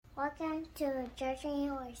Welcome to Judging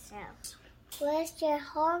Yourself. Where's your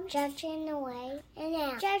home? Judging the way, and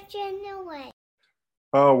now judging the way.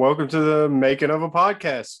 Welcome to the making of a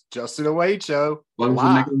podcast, Justin and Wade Show. Welcome to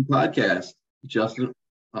the making of a podcast, Justin.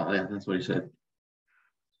 Oh yeah, that's what he said.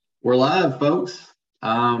 We're live, folks.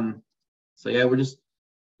 We're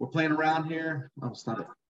playing around here. Oh, stop it.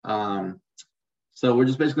 So we're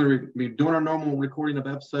just basically going to be doing our normal recording of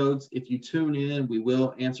episodes. If you tune in, we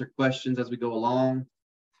will answer questions as we go along.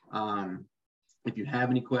 If you have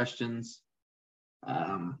any questions,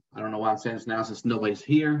 I don't know why I'm saying this now since nobody's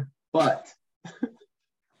here, but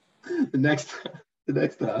the next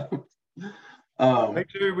time. Make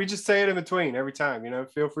sure we just say it in between every time.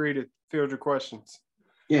 Feel free to field your questions.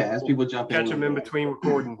 Yeah, as people jump in. Catch them in between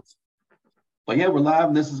recordings. But yeah, we're live,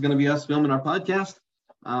 and this is going to be us filming our podcast.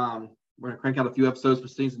 We're going to crank out a few episodes for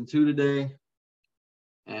season 2 today.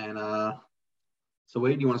 And so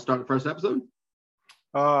Wade, do you want to start the first episode?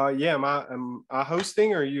 Yeah. Am I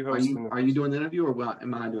hosting or are you hosting? Are you doing the interview or what?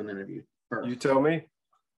 Am I doing the interview first? You tell me.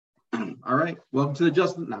 All right. Welcome to the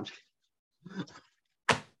Justin. No,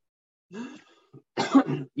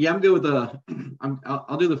 yeah, I'm good with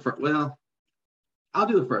I'll do the first. Well, I'll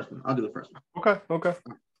do the first one. Okay.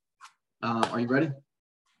 Are you ready?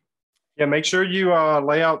 Yeah. Make sure you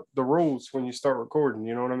lay out the rules when you start recording.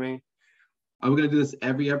 You know what I mean? Are we going to do this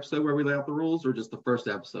every episode where we lay out the rules, or just the first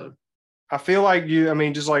episode? I feel like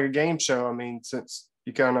just like a game show. Since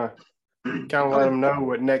you kind of let them know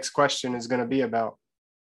what next question is going to be about.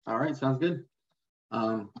 All right, sounds good.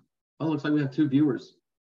 Looks like we have 2 viewers.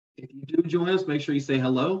 If you do join us, make sure you say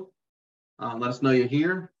hello. Let us know you're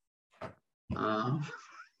here.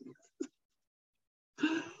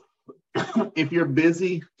 If you're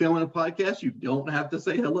busy filming a podcast, you don't have to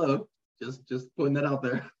say hello. Just putting that out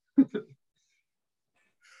there.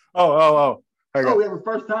 Oh. Okay. We have a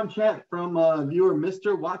first-time chat from viewer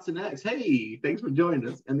Mr. Watson X. Hey, thanks for joining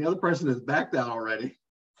us. And the other person is backed out already.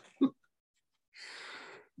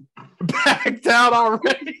 Backed out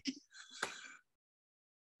already?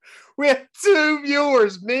 We have 2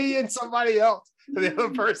 viewers, me and somebody else. And the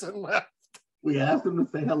other person left. We asked them to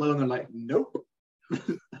say hello, and they're like, nope.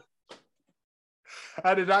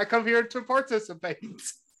 I did not come here to participate.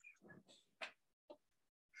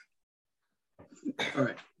 All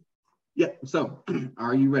right. Yeah, so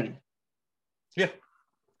are you ready? Yeah.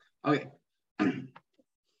 Okay.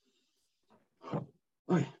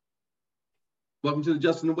 Welcome to the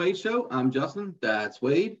Justin and Wade Show. I'm Justin. That's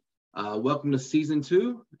Wade. Welcome to season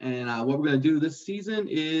 2. And what we're going to do this season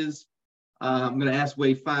is I'm going to ask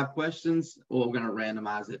Wade 5 questions, or we're going to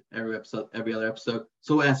randomize it every other episode.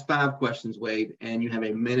 So we'll ask 5 questions, Wade, and you have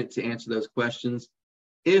a minute to answer those questions.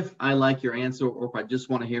 If I like your answer, or if I just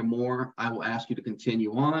want to hear more, I will ask you to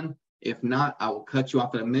continue on. If not, I will cut you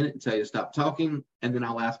off in a minute and tell you to stop talking, and then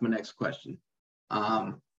I'll ask my next question.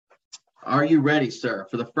 Are you ready, sir,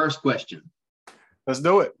 for the first question? Let's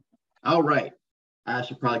do it. All right. I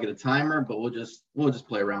should probably get a timer, but we'll just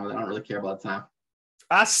play around with it. I don't really care about the time.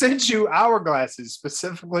 I sent you hourglasses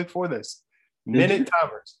specifically for this. Minute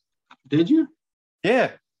timers. Did you? Yeah.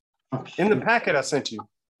 Oh, in the packet I sent you.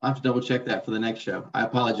 I'll have to double check that for the next show. I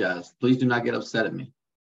apologize. Please do not get upset at me.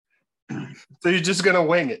 So you're just gonna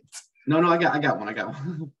wing it? No, I got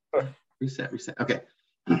one. Reset. Okay.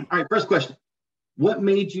 All right, first question. What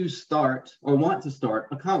made you start or want to start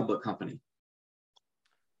a comic book company?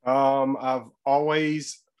 I've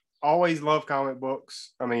always loved comic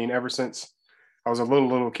books. Ever since I was a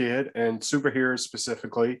little kid, and superheroes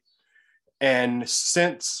specifically. And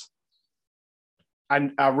since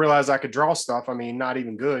I realized I could draw stuff, not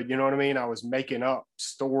even good, you know what I mean? I was making up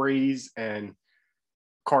stories and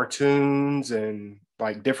cartoons and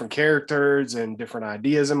like different characters and different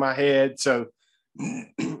ideas in my head. So,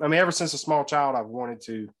 ever since a small child, I've wanted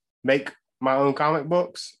to make my own comic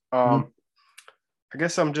books. I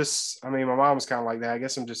guess I'm just, my mom was kind of like that. I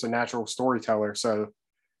guess I'm just a natural storyteller. So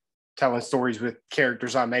telling stories with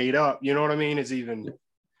characters I made up, you know what I mean, is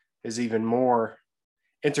even more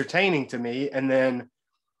entertaining to me. And then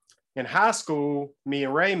in high school, me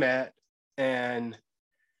and Ray met, and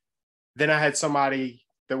then I had somebody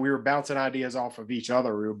that we were bouncing ideas off of each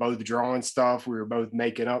other. We were both drawing stuff. We were both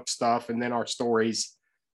making up stuff. And then our stories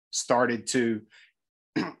started to,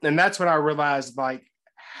 and that's when I realized like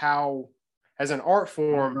how, as an art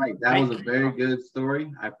form. Right. That was a very good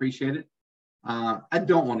story. I appreciate it. I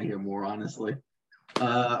don't want to hear more, honestly.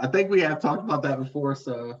 I think we have talked about that before.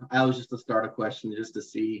 So I was just to start a question just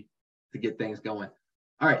to get things going.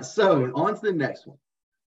 All right. So on to the next one.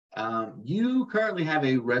 You currently have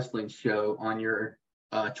a wrestling show on your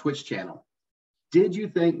Twitch channel. Did you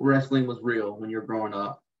think wrestling was real when you were growing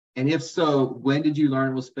up? And if so, when did you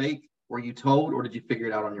learn it was fake? Were you told, or did you figure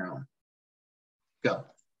it out on your own? Go.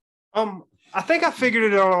 I think I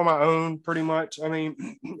figured it out on my own pretty much. I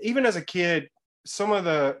mean, even as a kid, some of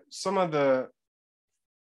the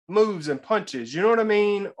moves and punches, you know what I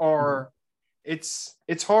mean? Or it's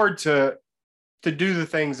hard to do the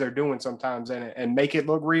things they're doing sometimes and make it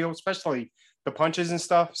look real, especially the punches and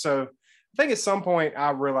stuff. So I think at some point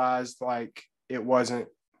I realized like it wasn't.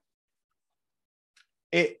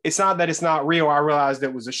 It's not that it's not real. I realized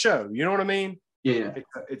it was a show. You know what I mean? Yeah.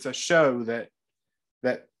 It's a show that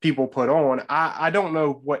people put on. I don't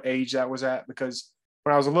know what age that was at, because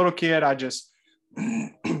when I was a little kid, I just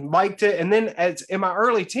liked it. And then as in my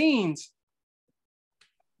early teens,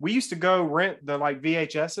 we used to go rent the like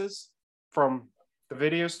VHSs from the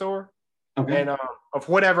video store, and of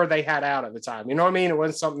whatever they had out at the time. You know what I mean? It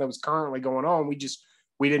wasn't something that was currently going on. We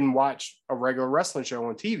didn't watch a regular wrestling show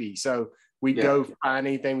on TV. So we'd go find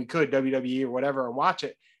anything we could, WWE or whatever, and watch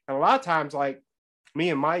it. And a lot of times, like me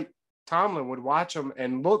and Mike Tomlin would watch them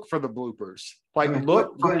and look for the bloopers. Like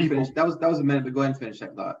look for people. That was a minute, but go ahead and finish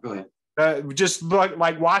that thought. Go ahead. Just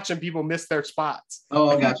like watching people miss their spots. Oh,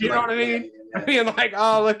 I got you. You know what I mean? Yeah. Being like,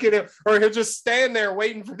 oh, look at him. Or he'll just stand there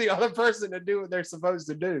waiting for the other person to do what they're supposed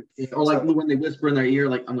to do. Or like when they whisper in their ear,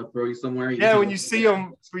 like, I'm going to throw you somewhere. Yeah, when you see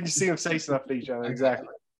them say stuff to each other. Exactly.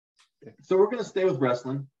 So we're going to stay with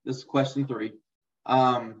wrestling. This is question 3.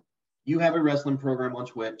 You have a wrestling program on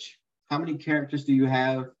Twitch. How many characters do you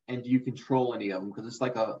have, and do you control any of them? Because it's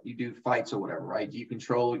like you do fights or whatever, right? Do you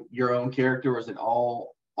control your own character, or is it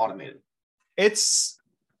all automated?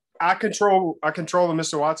 I control the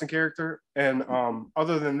Mr. Watson character, and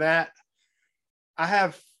other than that, I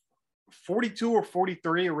have 42 or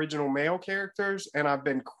 43 original male characters, and I've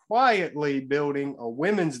been quietly building a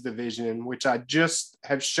women's division, which I just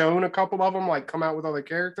have shown a couple of them like come out with other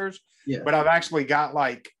characters. Yeah. But I've actually got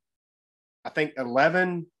like I think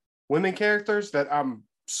 11 women characters that I'm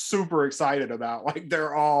super excited about. Like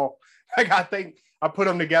they're all like, I think I put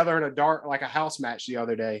them together in a house match the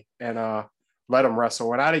other day and let them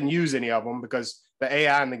wrestle. And I didn't use any of them because the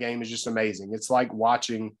AI in the game is just amazing. It's like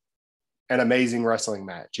watching an amazing wrestling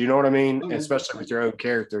match. You know what I mean? Mm-hmm. Especially with your own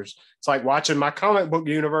characters. It's like watching my comic book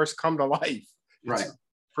universe come to life. Right. It's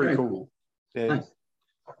pretty cool. Yeah. Nice.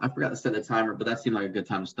 I forgot to set the timer, but that seemed like a good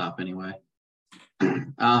time to stop anyway.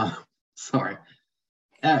 Sorry.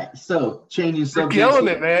 All right, so changing subjects. You're killing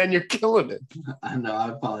it, man. You're killing it. I know. I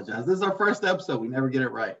apologize. This is our first episode. We never get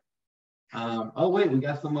it right. Oh wait, we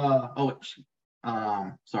got some.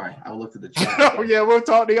 Sorry, I looked at the chat. Oh yeah, we'll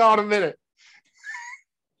talk to y'all in a minute.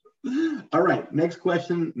 All right, next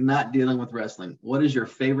question. Not dealing with wrestling. What is your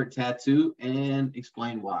favorite tattoo, and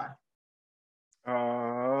explain why?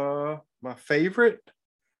 My favorite.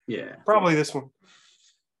 Yeah, probably this one.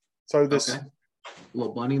 So this. Okay.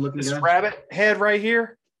 Little bunny looking this guy? Rabbit head right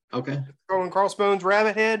here. Okay. Skull and crossbones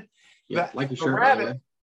rabbit head. Yeah, like your shirt, by the way.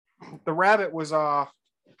 The rabbit was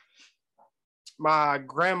my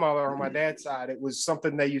grandmother on my dad's side. It was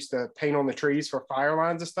something they used to paint on the trees for fire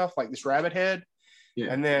lines and stuff, like this rabbit head.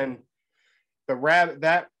 Yeah. And then the rabbit,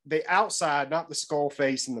 the outside, not the skull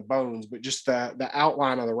face and the bones, but just the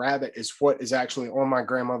outline of the rabbit is what is actually on my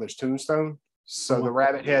grandmother's tombstone. So the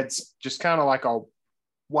rabbit head's just kind of like a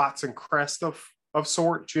Watson crest of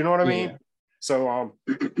sorts, you know what I mean? So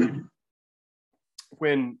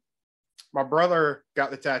when my brother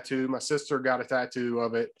got the tattoo, my sister got a tattoo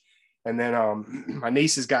of it, and then my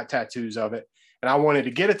nieces got tattoos of it, and I wanted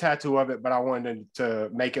to get a tattoo of it, but I wanted to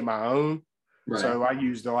make it my own. Right. So I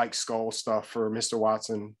used the like skull stuff for Mr.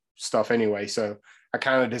 Watson stuff anyway. So I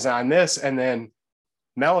kind of designed this, and then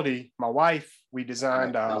Melody, my wife, we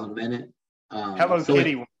designed Hello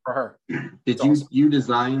Kitty for her. Did you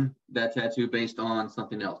design that tattoo based on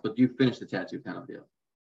something else? But you finished the tattoo kind of deal.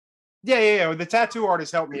 Yeah. The tattoo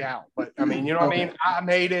artist helped me out, but I mean, you know what I mean? I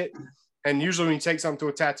made it, and usually when you take something to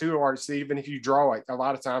a tattoo artist, even if you draw it, a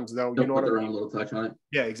lot of times they'll you know what I mean? A little touch on it.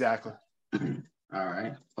 Yeah, exactly. All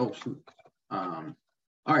right. Oh shoot. All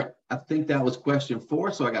right. I think that was question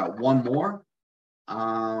 4. So I got one more.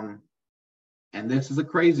 And this is a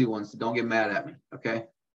crazy one, so don't get mad at me. Okay.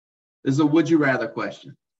 This is a would you rather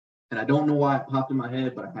question. And I don't know why it popped in my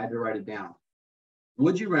head, but I had to write it down.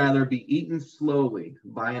 Would you rather be eaten slowly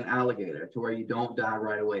by an alligator to where you don't die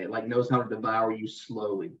right away? It like knows how to devour you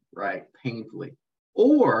slowly, right? Painfully.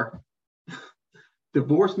 Or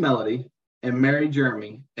divorce Melody and marry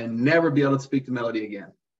Jeremy and never be able to speak to Melody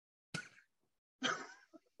again?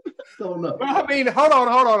 Don't know. Well, I mean, hold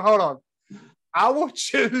on. I will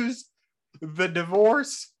choose the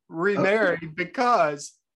divorce, remarry,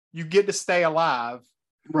 because you get to stay alive.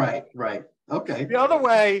 Right. Okay. The other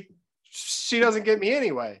way, she doesn't get me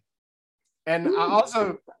anyway. And I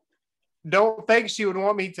also don't think she would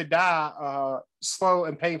want me to die slow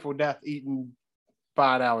and painful death eaten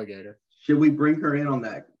by an alligator. Should we bring her in on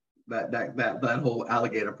that whole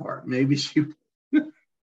alligator part? Maybe she.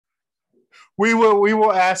 We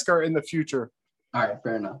will ask her in the future. All right,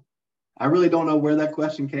 fair enough. I really don't know where that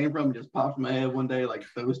question came from. It just popped in my head one day, like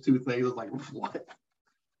those two things. I was like, what?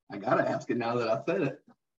 I gotta ask it now that I said it.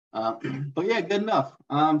 But yeah, good enough.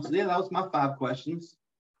 So yeah, that was my 5 questions.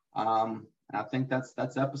 I think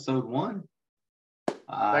that's episode 1.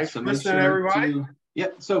 Thanks for listening, everybody.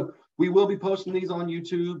 So we will be posting these on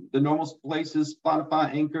YouTube, the normal places,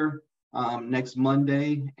 Spotify, Anchor, next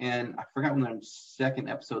Monday. And I forgot when the second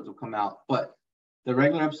episodes will come out, but the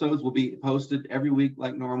regular episodes will be posted every week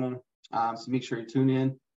like normal. So make sure you tune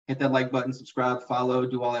in, hit that like button, subscribe, follow,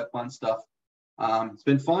 do all that fun stuff. It's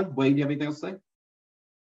been fun. Wade, do you have anything else to say?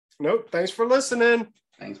 Nope. Thanks for listening.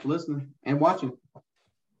 Thanks for listening and watching.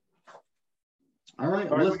 All right.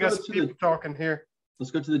 All right, we got some people talking here.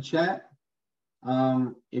 Let's go to the chat.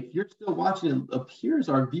 If you're still watching, it appears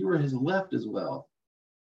our viewer has left as well.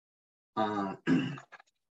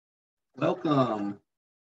 Welcome,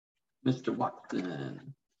 Mr.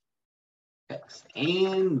 Watson, X,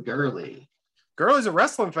 and Gurley. Gurley's a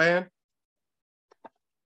wrestling fan.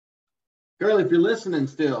 Gurley, if you're listening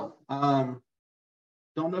still, don't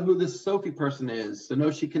know who this Sophie person is, so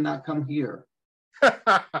no, she cannot come here.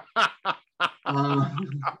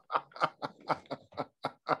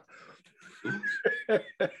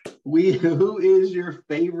 Who is your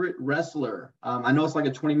favorite wrestler? I know it's like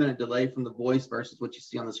a 20-minute delay from the voice versus what you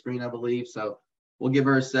see on the screen, I believe. So we'll give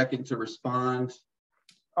her a second to respond.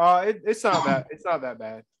 It's not that. It's not that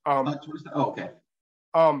bad. Okay.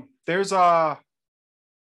 There's I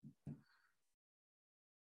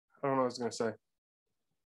don't know what I was gonna say.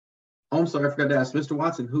 Oh, I'm sorry, I forgot to ask Mr.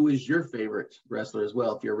 Watson, who is your favorite wrestler as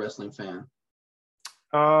well, if you're a wrestling fan?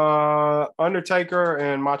 Undertaker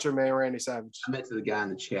and Macho Man Randy Savage. I meant to the guy in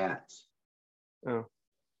the chat. Oh,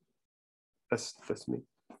 that's me.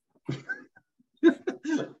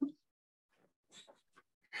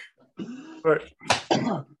 But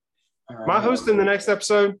am I hosting the next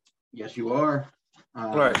episode? Yes, you are.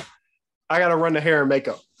 All right. I got to run the hair and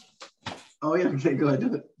makeup. Oh, yeah. Okay, go ahead.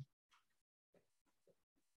 Do it.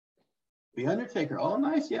 The Undertaker. Oh,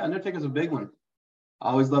 nice. Yeah, Undertaker's a big one. I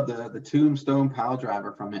always love the Tombstone Pile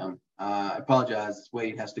Driver from him. I apologize.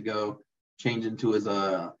 Wade has to go change into his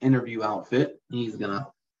interview outfit. He's gonna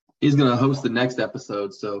host the next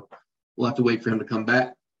episode, so we'll have to wait for him to come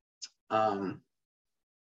back.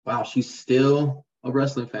 Wow, she's still a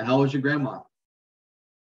wrestling fan. How old is your grandma?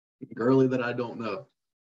 Girly that I don't know.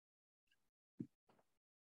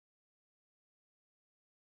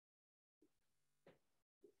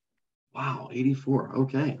 Wow, 84.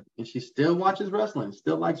 Okay. And she still watches wrestling,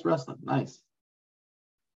 still likes wrestling. Nice.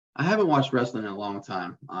 I haven't watched wrestling in a long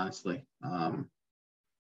time, honestly. I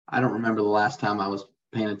don't remember the last time I was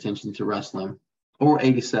paying attention to wrestling. Or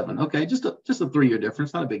 87. Okay, just a 3-year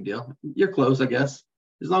difference. Not a big deal. You're close, I guess.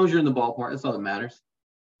 As long as you're in the ballpark, that's all that matters.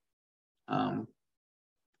 But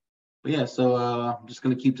yeah, so I'm just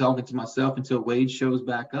going to keep talking to myself until Wade shows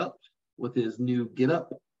back up with his new get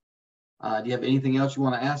up. Do you have anything else you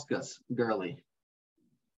want to ask us, Gurley?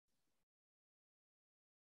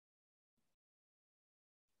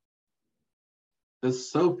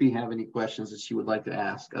 Does Sophie have any questions that she would like to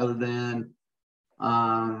ask other than,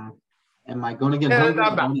 am I going to get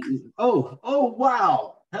hungry? Oh,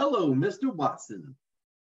 wow. Hello, Mr. Watson.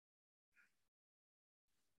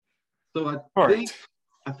 So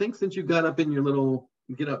I think since you got up in your little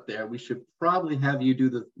get up there, we should probably have you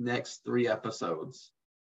do the next 3 episodes.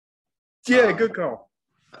 Yeah, good call.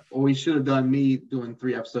 Or we should have done me doing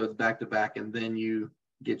 3 episodes back to back and then you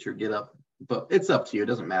get your get up. But it's up to you. It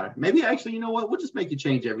doesn't matter. Maybe actually, you know what? We'll just make you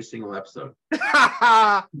change every single episode.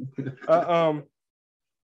 My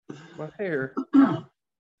hair. My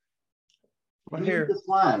hair.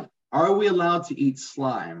 Slime. Are we allowed to eat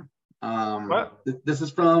slime? What? This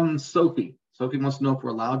is from Sophie. Sophie wants to know if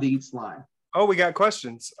we're allowed to eat slime. Oh, we got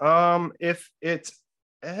questions. If it's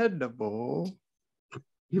edible.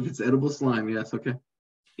 If it's edible slime, yes, okay.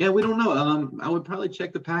 Yeah, we don't know. I would probably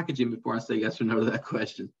check the packaging before I say yes or no to that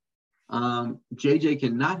question. JJ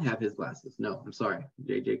cannot have his glasses. No, I'm sorry.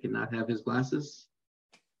 JJ cannot have his glasses.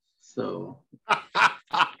 So,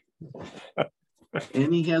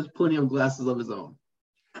 and he has plenty of glasses of his own.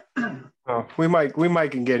 Oh, we might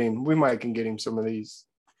can get him. We might can get him some of these.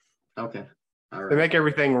 Okay. All right. They make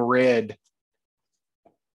everything red.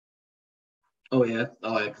 Oh yeah,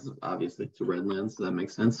 because obviously it's a red lens, so that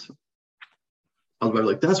makes sense. I was about to be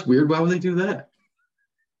like, that's weird. Why would they do that?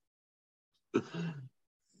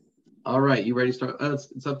 All right, you ready to start?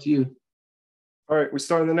 It's up to you. All right, we're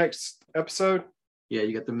starting the next episode. Yeah,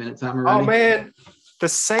 you got the minute timer ready? Oh, man. The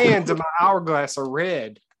sands of my hourglass are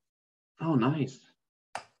red. Oh, nice.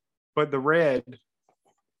 But the red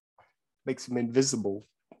makes them invisible.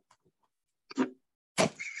 All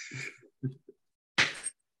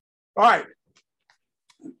right.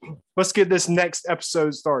 Let's get this next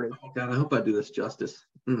episode started. Oh, God, I hope I do this justice.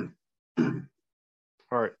 All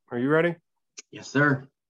right. Are you ready? Yes, sir.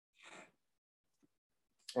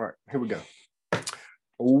 All right. Here we go.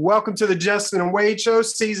 Welcome to the Justin and Wade Show,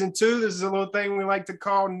 Season 2. This is a little thing we like to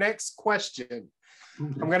call Next Question.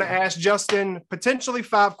 I'm going to ask Justin potentially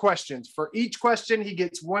 5 questions. For each question, he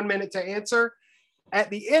gets 1 minute to answer. At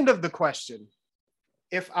the end of the question,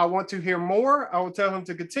 if I want to hear more, I will tell him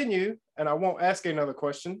to continue, and I won't ask another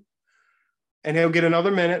question. And he'll get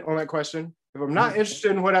another minute on that question. If I'm not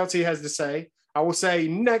interested in what else he has to say, I will say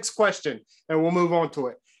next question, and we'll move on to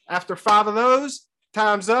it. After 5 of those,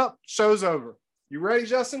 time's up, show's over. You ready,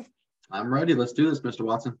 Justin? I'm ready. Let's do this, Mr.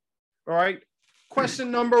 Watson. All right.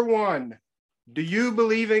 Question number 1. Do you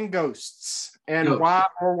believe in ghosts? And Ghosts. Why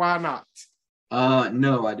or why not?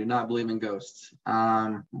 No, I do not believe in ghosts.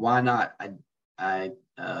 Why not? It's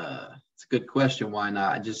a good question. Why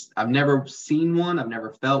not? I've never seen one. I've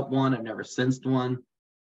never felt one. I've never sensed one.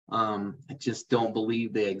 I just don't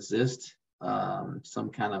believe they exist. Some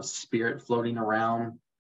kind of spirit floating around.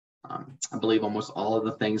 I believe almost all of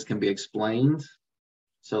the things can be explained.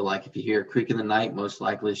 So, like if you hear a creak in the night, most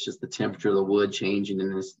likely it's just the temperature of the wood changing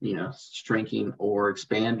and it's, shrinking or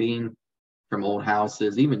expanding from old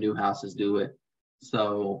houses. Even new houses do it.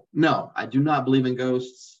 So, no, I do not believe in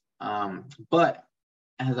ghosts. But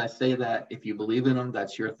as I say that, if you believe in them,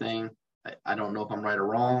 that's your thing. I don't know if I'm right or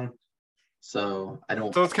wrong. So I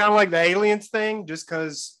don't. So it's kind of like the aliens thing, just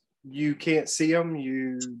because you can't see them,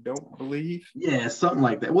 you don't believe? Yeah, something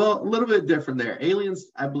like that. Well, a little bit different there.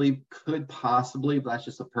 Aliens, I believe, could possibly, but that's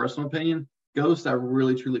just a personal opinion. Ghosts, I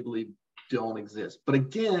really, truly believe don't exist. But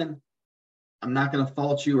again, I'm not going to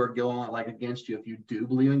fault you or go on against you if you do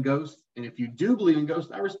believe in ghosts. And if you do believe in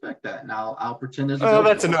ghosts, I respect that. And I'll pretend there's a ghost.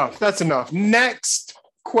 That's enough. That's enough. Next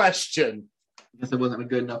question. I guess it wasn't a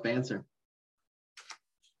good enough answer.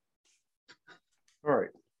 All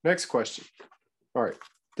right. Next question. All right.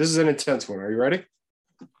 This is an intense one. Are you ready?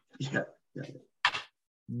 Yeah.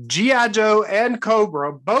 G.I. Joe and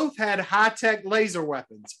Cobra both had high-tech laser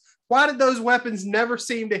weapons. Why did those weapons never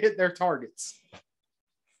seem to hit their targets?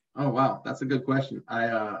 Oh, wow. That's a good question.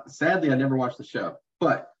 Sadly, I never watched the show,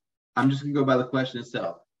 but I'm just going to go by the question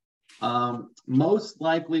itself. Most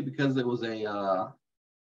likely because it was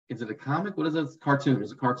is it a comic? What is it? It's a cartoon.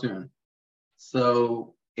 It's a cartoon.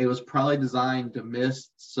 So it was probably designed to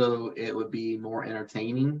miss so it would be more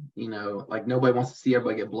entertaining. Nobody wants to see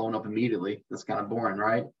everybody get blown up immediately. That's kind of boring,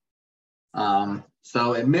 right?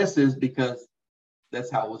 So it misses because that's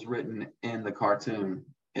how it was written in the cartoon.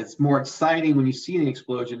 It's more exciting when you see an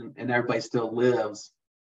explosion and everybody still lives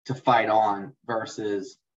to fight on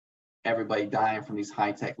versus everybody dying from these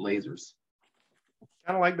high-tech lasers.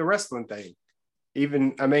 Kind of like the wrestling thing. You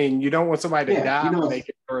don't want somebody to die when they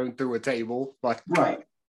get thrown through a table. Right.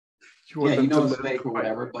 It's fake or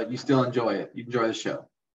whatever, but you still enjoy it. You enjoy the show.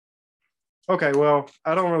 Okay, well,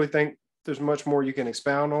 I don't really think there's much more you can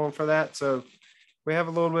expound on for that. So we have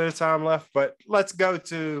a little bit of time left, but let's go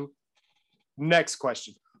to next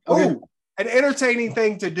question. Okay. Oh, an entertaining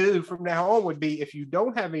thing to do from now on would be, if you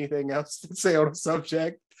don't have anything else to say on a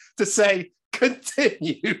subject, to say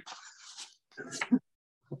continue.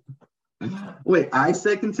 Wait, I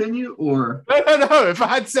said continue or? No. If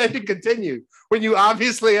I'd said to continue, when you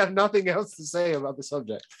obviously have nothing else to say about the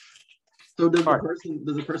subject. So does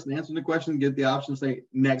the person answering the question get the option to say,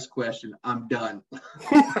 next question, I'm done?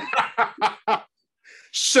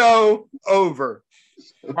 Show over.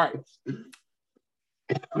 All right.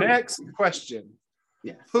 Next question.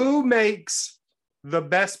 Yeah. Who makes the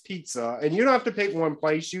best pizza? And you don't have to pick one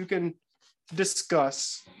place. You can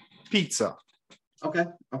discuss pizza. Okay.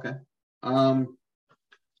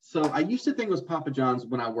 So I used to think it was Papa John's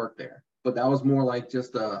when I worked there, but that was more like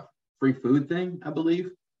just a free food thing, I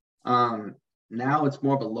believe. Now it's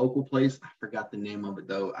more of a local place. I forgot the name of it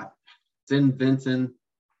though. It's in Vinton.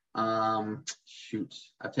 I've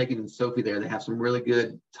taken Sophie there. They have some really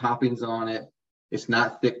good toppings on it. It's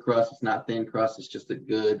not thick crust. It's not thin crust. It's just a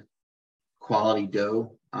good quality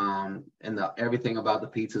dough. And everything about the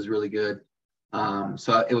pizza is really good.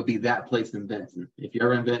 So it would be that place in Vinton. If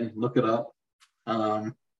you're ever in Vinton, look it up.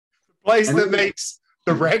 Place that makes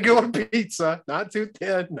the regular pizza, not too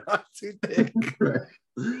thin, not too thick.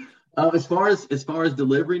 As far as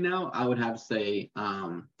delivery now, I would have to say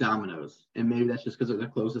Domino's, and maybe that's just because they're the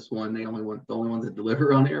closest one. The only ones that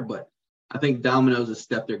deliver on here, but I think Domino's has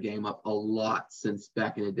stepped their game up a lot since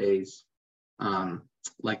back in the days.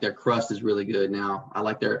 Like their crust is really good now. I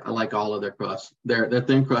like all of their crust. Their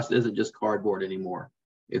thin crust isn't just cardboard anymore.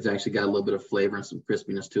 It's actually got a little bit of flavor and some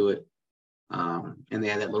crispiness to it. And they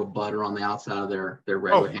had that little butter on the outside of their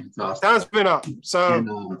regular hand toss. Time's been up. So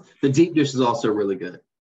And the deep dish is also really good.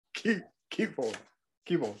 keep on.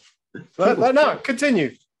 No,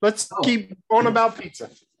 continue. Let's keep on about pizza.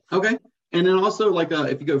 Okay. And then also, like,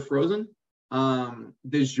 if you go frozen,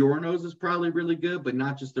 DiGiorno's is probably really good, but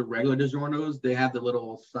not just the regular DiGiorno's. They have the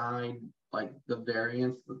little side, like the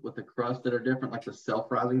variants with the crust that are different, like the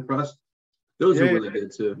self-rising crust. Those are really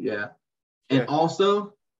good too. Yeah. And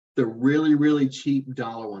also the really, really cheap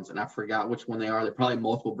dollar ones. And I forgot which one they are. They're probably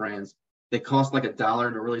multiple brands. They cost like $1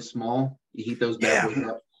 and they're really small. You heat those bad boys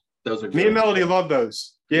up. Those are good. Me and Melody love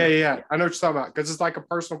those. Yeah. I know what you're talking about because it's like a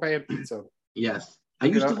personal pan pizza. Yes. I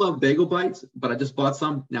used to love Bagel Bites, but I just bought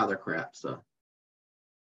some. Now they're crap. So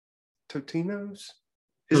Totino's?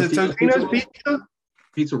 Is it Totino's pizza?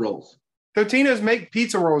 Pizza rolls. Totino's make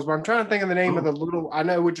pizza rolls, but I'm trying to think of the name of the little. I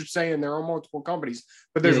know what you're saying. There are multiple companies,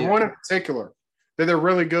 but there's one in particular that they're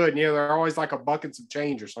really good. And, they're always like a buckets of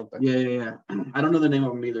change or something. Yeah. I don't know the name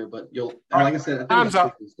of them either, but like I said, I think time's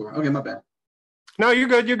up. Okay, my bad. No, you're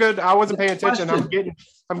good. I wasn't paying attention.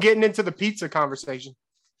 I'm getting into the pizza conversation.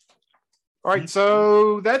 All right,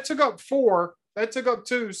 so that took up 4. That took up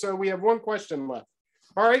 2. So we have one question left.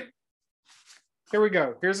 All right, here we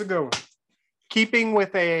go. Here's a good one. Keeping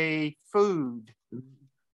with a food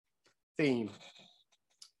theme.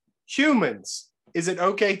 Humans, is it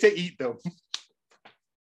okay to eat them?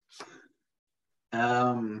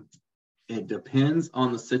 It depends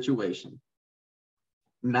on the situation.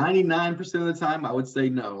 99% of the time, I would say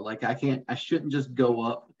no. Like I shouldn't just go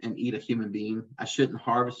up and eat a human being. I shouldn't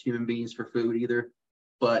harvest human beings for food either.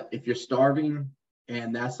 But if you're starving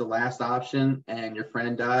and that's the last option and your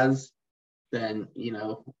friend dies, then, you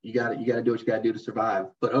got to do what you got to do to survive.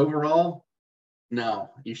 But overall, no,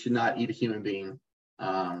 you should not eat a human being.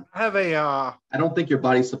 I don't think your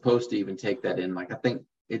body's supposed to even take that in. Like, I think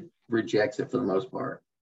it rejects it for the most part.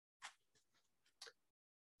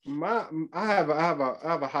 I have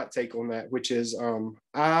a hot take on that, which is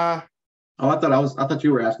I thought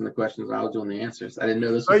you were asking the questions. I was doing the answers. I didn't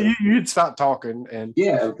know this. You'd stop talking and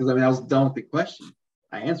because I was done with the question.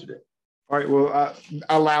 I answered it. All right. Well,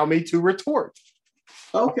 allow me to retort.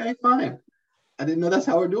 Okay, fine. I didn't know that's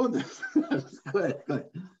how we're doing this. Good.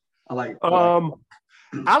 I like.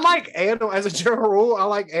 I like animals as a general rule. I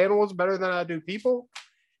like animals better than I do people,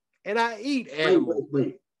 and I eat animals.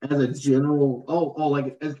 Wait. As a general,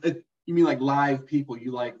 like you mean like live people?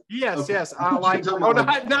 You like? Yes, okay. yes. I like.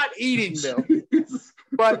 Not eating them,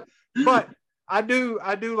 but I do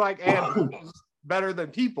like animals better than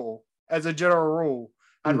people as a general rule.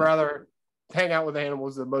 I'd rather hang out with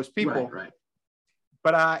animals than most people. Right.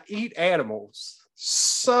 But I eat animals,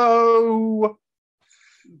 so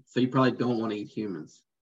you probably don't want to eat humans.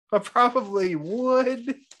 I probably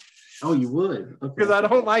would. Oh, you would? Because I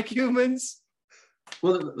don't like humans.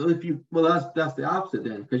 Well, that's the opposite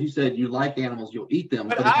then, because you said you like animals, you'll eat them.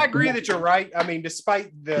 But I agree that you're right. I mean,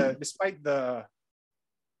 despite the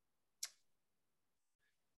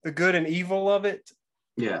good and evil of it,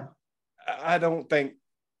 I don't think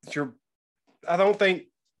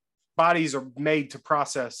bodies are made to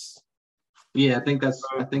process. Yeah,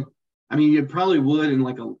 I mean, you probably would in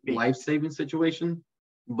like a life-saving situation,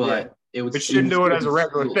 but it would. But you shouldn't do it as a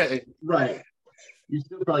regular thing, right? You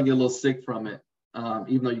still probably get a little sick from it.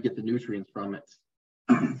 Even though you get the nutrients from it.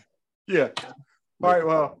 Yeah. All right.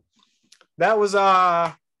 Well, that was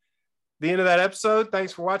the end of that episode.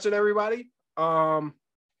 Thanks for watching, everybody. Thanks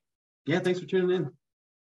for tuning in.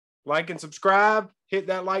 Like and subscribe. Hit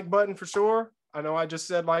that like button for sure. I know I just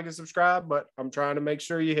said like and subscribe, but I'm trying to make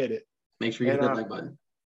sure you hit it. Make sure you hit that like button.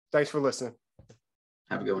 Thanks for listening.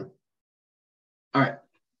 Have a good one. All right.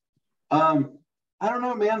 I don't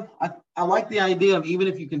know, man. I like the idea of even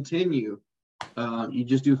if you continue, you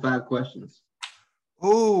just do 5 questions.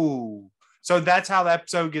 Ooh. So that's how the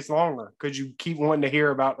episode gets longer, because you keep wanting to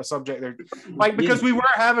hear about a subject there. Like, because we were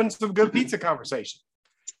having some good pizza conversation.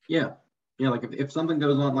 Yeah. Like if something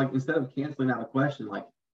goes on, like instead of canceling out a question, like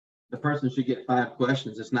the person should get 5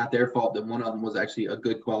 questions. It's not their fault that one of them was actually a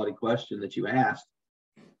good quality question that you asked.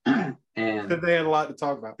 And they had a lot to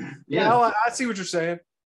talk about. Yeah, I see what you're saying.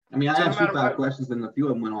 I mean, I asked you 5 questions and a few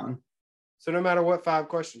of them went on. So no matter what, 5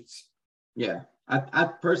 questions. Yeah, I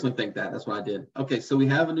personally think that's what I did. Okay, so we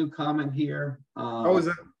have a new comment here. Is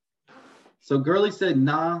it? So Girly said,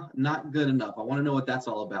 nah, not good enough. I want to know what that's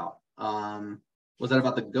all about. Was that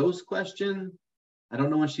about the ghost question? I don't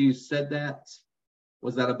know when she said that.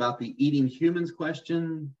 Was that about the eating humans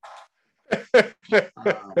question?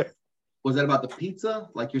 Was that about the pizza?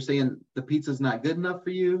 Like you're saying the pizza's not good enough for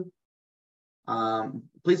you?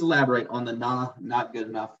 Please elaborate on the not good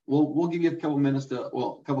enough. We'll give you a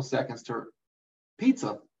couple seconds to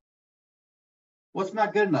pizza. What's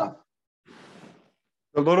not good enough?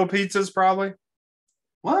 The little pizzas, probably.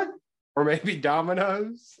 What? Or maybe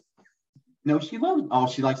Domino's. No, she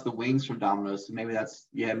likes the wings from Domino's. So maybe that's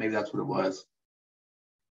what it was.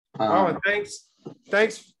 And thanks.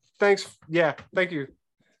 Yeah, thank you.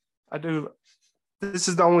 I do. This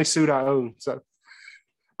is the only suit I own, so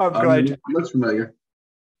I'm glad. It looks familiar.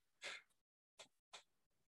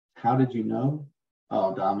 How did you know?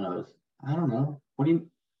 Oh, Domino's. I don't know. What do you?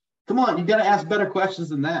 Come on, you got to ask better questions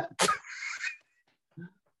than that.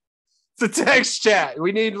 It's a text chat.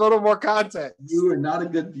 We need a little more context. You are not a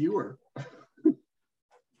good viewer.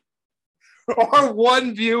 Or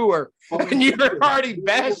one viewer, and you're already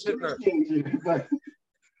bashing her.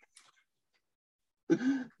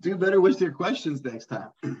 Do better with your questions next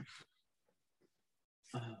time.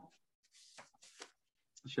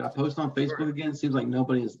 Should I post on Facebook again? It seems like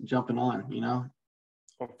nobody is jumping on,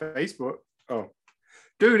 On Facebook? Oh.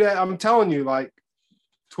 Dude, I'm telling you, like,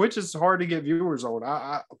 Twitch is hard to get viewers on.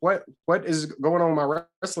 What is going on with my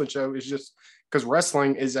wrestling show is just because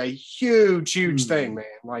wrestling is a huge thing, man.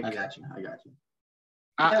 Like, I got you.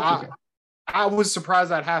 I was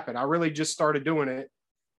surprised that happened. I really just started doing it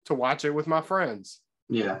to watch it with my friends.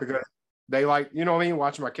 Yeah. Because they like, you know what I mean,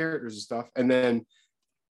 watching my characters and stuff. And then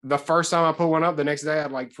the first time I put one up, the next day I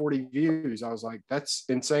had like 40 views. I was like, that's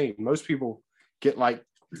insane. Most people get like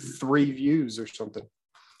 3 views or something.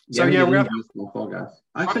 So yeah, we have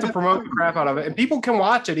to promote the crap out of it, and people can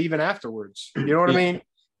watch it even afterwards. You know what I mean? It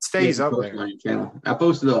stays up there. On your channel. I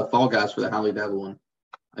posted a Fall Guys for the Holly Devil one.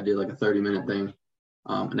 I did like a 30-minute thing,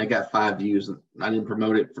 and I got 5 views. And I didn't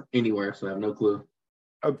promote it anywhere, so I have no clue.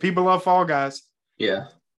 People love Fall Guys. Yeah,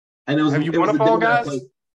 and it was. Have you won a Fall Guys?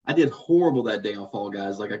 I did horrible that day on Fall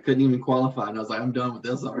Guys. Like I couldn't even qualify, and I was like, I'm done with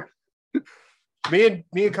this already. Me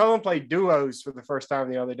and Colin played duos for the first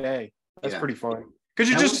time the other day. That's pretty fun. Because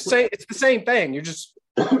you just say it's the same thing. You just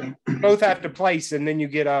both have to place, and then you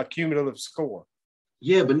get a cumulative score.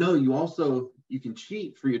 Yeah, but no, you can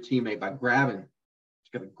cheat for your teammate by grabbing.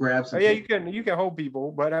 You got to grab something. Oh, yeah, you can hold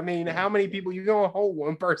people, but I mean, how many people you gonna hold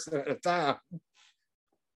one person at a time?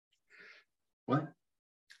 What?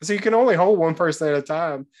 So you can only hold one person at a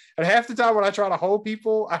time. And half the time when I try to hold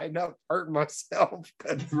people, I end up hurting myself.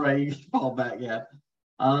 Right, you fall back, yeah.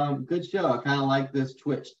 Good show. I kind of like this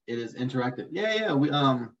Twitch. It is interactive. Yeah. We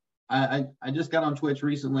I just got on Twitch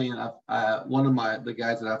recently, and one of the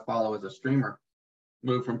guys that I follow as a streamer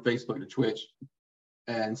moved from Facebook to Twitch,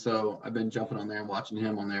 and so I've been jumping on there and watching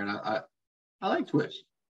him on there, and I like Twitch,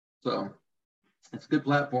 so it's a good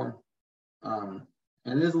platform.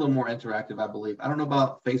 And it is a little more interactive, I believe. I don't know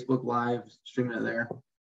about Facebook Live streaming it there.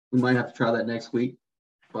 We might have to try that next week,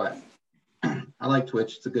 but I like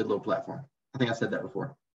Twitch. It's a good little platform. I think I said that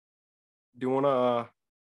before. Do you want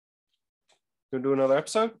to do another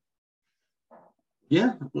episode?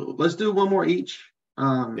 Yeah, let's do one more each.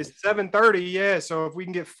 It's 7:30, yeah. So if we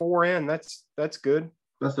can get 4 in, that's good.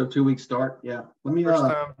 That's our 2-week start. Yeah. Let me. First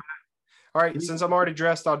time. All right. Since I'm already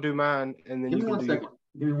dressed, I'll do mine, and then give me 1 second.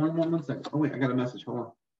 Give me one second. Oh wait, I got a message. Hold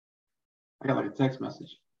on. I got like a text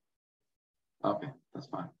message. Okay, that's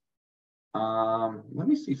fine. Let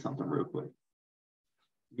me see something real quick.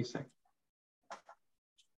 Give me a second.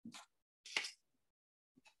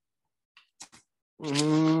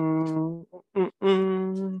 All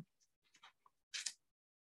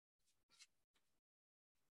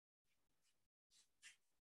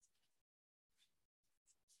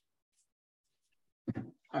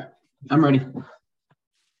right, I'm ready.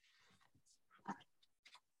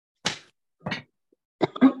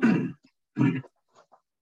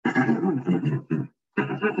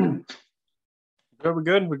 We're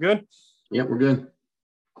good. We're good. Yep, we're good.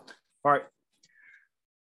 All right.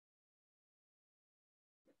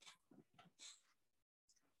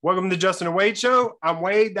 Welcome to Justin and Wade Show. I'm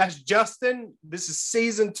Wade. That's Justin. This is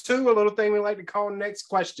season 2, a little thing we like to call Next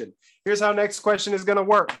Question. Here's how Next Question is going to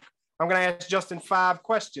work. I'm going to ask Justin 5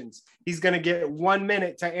 questions. He's going to get 1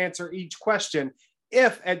 minute to answer each question.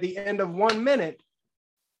 If at the end of 1 minute,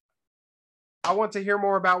 I want to hear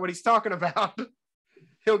more about what he's talking about,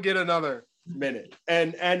 he'll get another minute.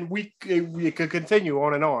 And we could continue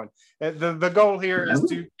on and on. The goal here is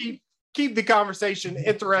to keep the conversation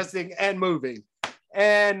interesting and moving.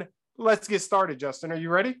 And let's get started, Justin. Are you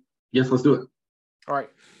ready? Yes, let's do it. All right.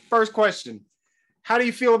 First question. How do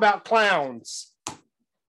you feel about clowns?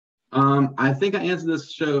 I think I answered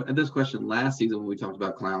this question last season when we talked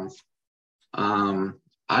about clowns. I'm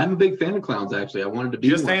a big fan of clowns, actually. I wanted to be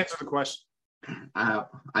Just one. answer the question. I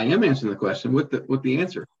am answering the question with the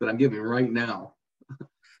answer that I'm giving right now.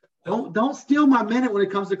 Don't steal my minute when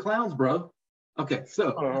it comes to clowns, bro. Okay,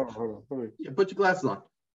 so Hold on. put your glasses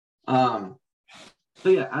on. So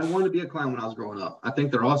yeah, I wanted to be a clown when I was growing up. I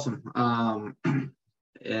think they're awesome.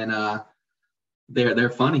 And they're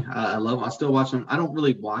funny. I love them. I still watch them. I don't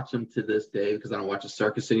really watch them to this day because I don't watch a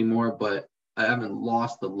circus anymore, but I haven't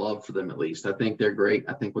lost the love for them at least. I think they're great.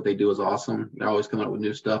 I think what they do is awesome. They're always coming up with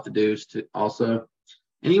new stuff to do also.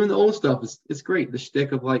 And even the old stuff it's great. The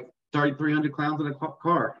shtick of like 300 clowns in a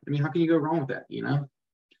car. I mean, how can you go wrong with that, you know?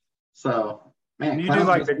 So, man. You do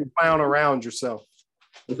like to clown around yourself.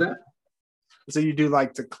 What's that? So you do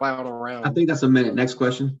like to clown around. I think that's a minute. Next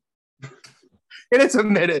question. And it's a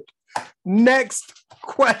minute. Next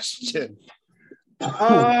question.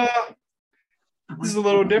 This is a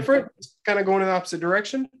little different. It's kind of going in the opposite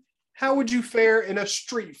direction. How would you fare in a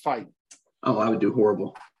street fight? Oh, I would do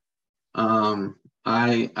horrible.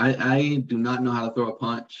 I do not know how to throw a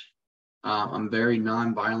punch. I'm very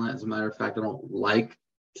non-violent. As a matter of fact, I don't like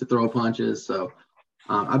to throw punches. So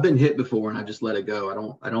I've been hit before and I just let it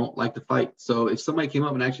go. I don't like to fight. So if somebody came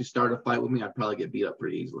up and actually started a fight with me, I'd probably get beat up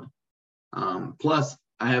pretty easily. Plus,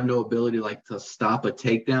 I have no ability like to stop a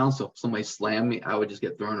takedown. So if somebody slammed me, I would just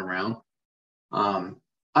get thrown around. I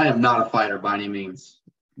am not a fighter by any means,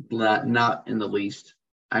 not in the least.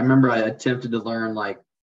 I remember I attempted to learn like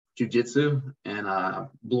jiu-jitsu and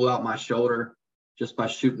blew out my shoulder just by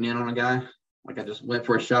shooting in on a guy. Like I just went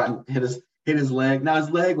for a shot and hit his leg. Now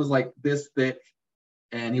his leg was like this thick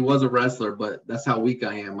and he was a wrestler, but that's how weak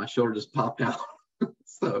I am. My shoulder just popped out.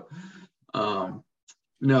 So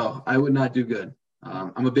no, I would not do good.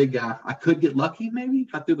 I'm a big guy. I could get lucky maybe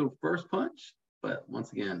if I threw the first punch, but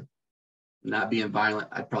once again, not being violent,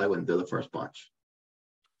 I probably wouldn't do the first punch.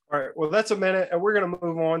 All right. Well, that's a minute. And we're going to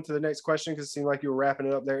move on to the next question because it seemed like you were wrapping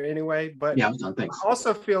it up there anyway. But yeah, I'm done. Thanks. I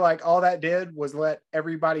also feel like all that did was let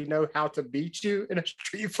everybody know how to beat you in a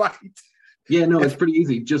street fight. Yeah, no, it's pretty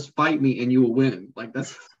easy. Just fight me and you will win. Like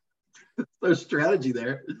that's their strategy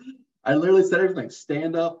there. I literally said everything,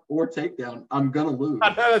 stand up or takedown. I'm going to lose. I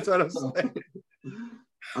know that's what I'm saying.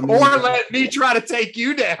 Or let me try to take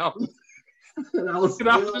you down. And I'll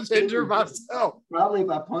just injure myself. Probably if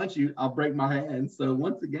I punch you, I'll break my hand. So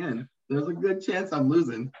once again, there's a good chance I'm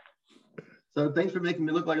losing. So thanks for making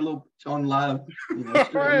me look like a little on live. You know,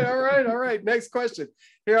 all right. Next question.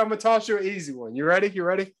 Here, I'm gonna toss you an easy one. You ready?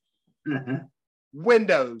 Mm-hmm.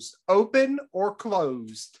 Windows open or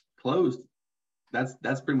closed? Closed. That's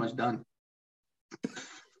pretty much done.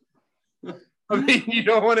 I mean, you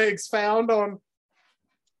don't want to expound on.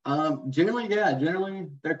 Generally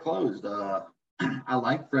they're closed. I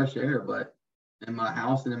like fresh air, but in my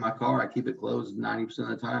house and in my car, I keep it closed 90% of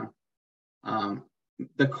the time.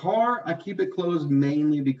 The car, I keep it closed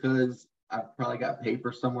mainly because I've probably got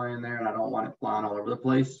paper somewhere in there and I don't want it flying all over the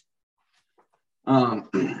place.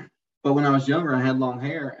 But when I was younger, I had long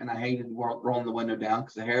hair and I hated rolling the window down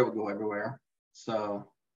because the hair would go everywhere. So,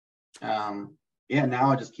 yeah, now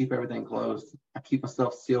I just keep everything closed. I keep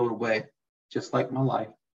myself sealed away, just like my life.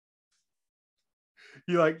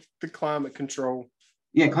 You like the climate control?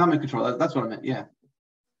 Yeah, climate control. That's what I meant. Yeah.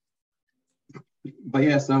 But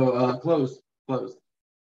yeah, so closed. All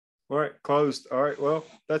right, closed. All right. Well,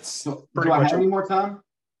 that's so, pretty do I much have any more time?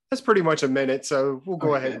 That's pretty much a minute. So we'll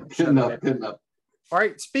go ahead. Good enough. All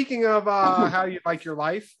right. Speaking of how you like your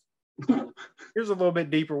life, here's a little bit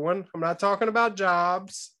deeper one. I'm not talking about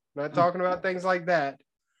jobs. I'm not talking about things like that.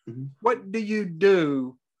 Mm-hmm. What do you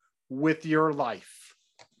do with your life?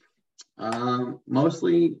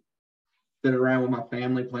 Mostly sit around with my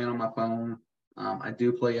family, playing on my phone. I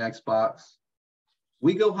do play Xbox.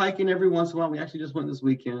 We go hiking every once in a while. We actually just went this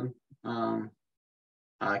weekend.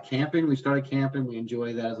 Camping. We started camping. We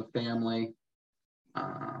enjoy that as a family.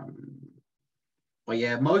 But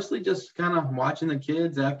yeah, mostly just kind of watching the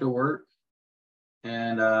kids after work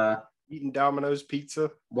and eating Domino's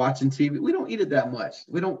pizza, watching TV. We don't eat it that much.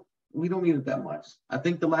 We don't eat it that much. I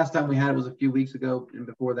think the last time we had it was a few weeks ago, and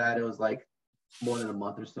before that it was like more than a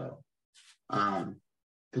month or so.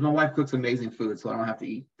 Because my wife cooks amazing food, so I don't have to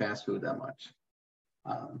eat fast food that much.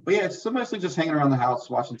 But yeah, it's mostly just hanging around the house,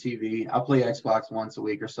 watching TV. I'll play Xbox once a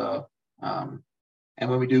week or so. And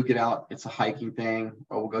when we do get out, it's a hiking thing,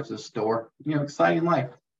 or we'll go to the store. You know, exciting life.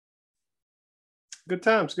 Good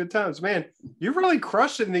times, man. You're really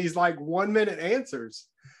crushing these like 1 minute answers.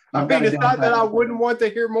 I mean, it's not that I wouldn't want to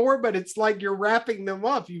hear more, but it's like you're wrapping them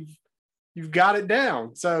up. You've got it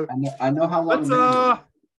down. So I know how long. let's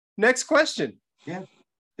next question. Yeah.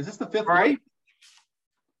 Is this the fifth All right. one?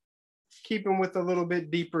 Keeping with a little bit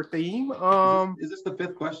deeper theme. Is this the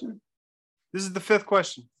fifth question? This is the fifth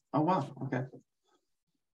question. Oh wow. Okay.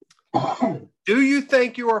 Do you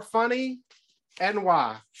think you are funny and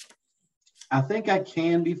why? I think I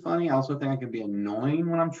can be funny. I also think I can be annoying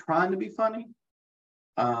when I'm trying to be funny.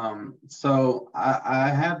 So I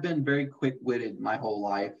have been very quick-witted my whole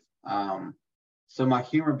life. So my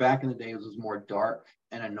humor back in the days was more dark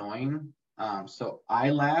and annoying. So I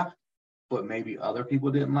laughed, but maybe other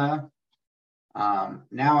people didn't laugh.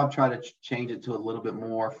 Now I've tried to change it to a little bit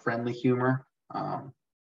more friendly humor.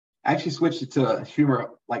 I actually switched it to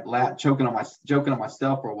humor like joking on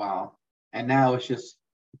myself for a while, and now it's just.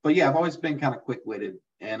 But yeah, I've always been kind of quick-witted,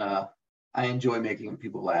 and I enjoy making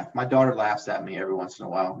people laugh. My daughter laughs at me every once in a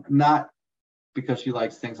while, not because she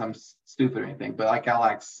thinks I'm stupid or anything, but I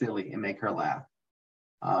like silly and make her laugh.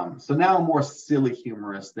 So now I'm more silly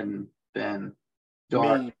humorous than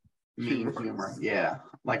dark, mean humor. Yeah,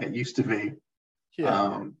 like it used to be.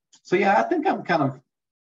 Yeah. So yeah, I think I'm kind of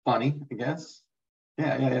funny, I guess.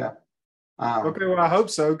 Yeah. Okay, well, I hope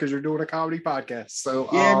so because you're doing a comedy podcast. So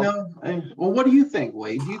well, what do you think,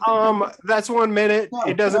 Wade? Do you think that's 1 minute. No,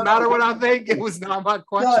 it doesn't matter what I think. It was not my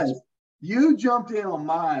question. You jumped in on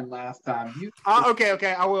mine last time.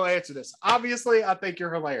 Okay. I will answer this. Obviously, I think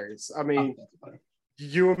you're hilarious. I mean,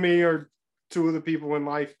 you and me are two of the people in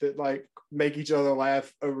life that make each other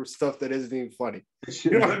laugh over stuff that isn't even funny.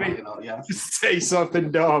 You know what I mean? Yeah. Just say something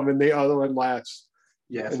dumb and the other one laughs.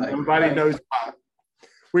 Yes. And nobody knows why.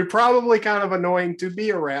 We're probably kind of annoying to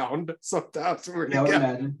be around sometimes. I would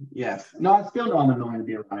imagine. Yes. No, I still know I'm annoying to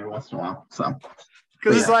be around every once in a while. So,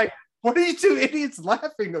 because it's like, what are you two idiots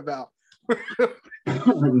laughing about?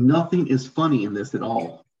 Nothing is funny in this at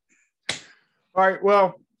all. All right.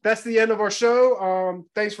 Well, that's the end of our show.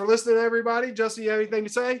 Thanks for listening, everybody. Justin, you have anything to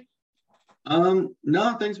say?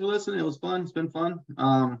 No, thanks for listening. It was fun. It's been fun.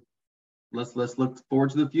 Let's look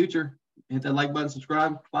forward to the future. Hit that like button,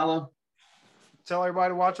 subscribe, follow. Tell everybody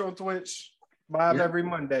to watch on Twitch live every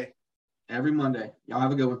Monday. Every Monday. Y'all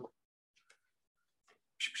have a good one.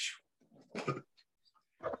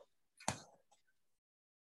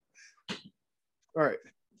 All right.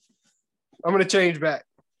 I'm going to change back.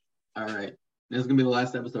 All right. This is going to be the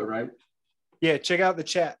last episode, right? Yeah, check out the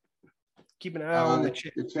chat. Keep an eye on the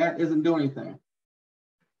chat. The chat isn't doing anything.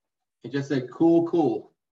 It just said cool.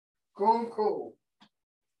 Cool.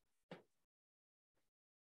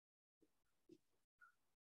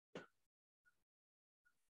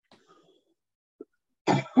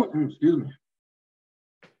 Excuse me.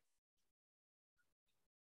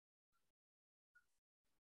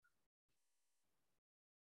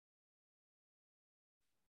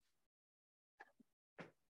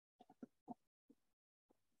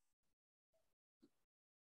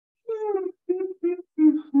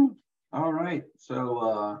 All right.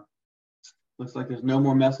 So looks like there's no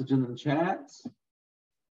more messaging in the chat.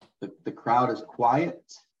 The crowd is quiet.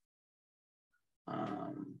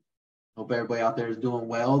 Hope everybody out there is doing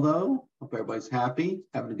well, though. Hope everybody's happy,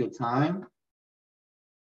 having a good time.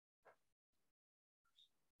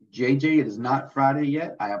 JJ, it is not Friday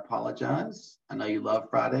yet. I apologize. I know you love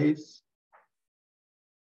Fridays.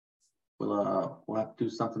 We'll have to do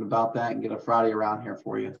something about that and get a Friday around here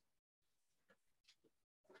for you.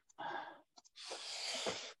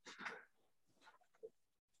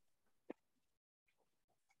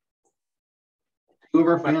 Two of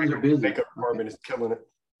our fans are busy. Makeup department is killing it.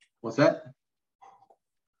 What's that?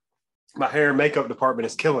 My hair and makeup department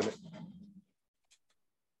is killing it.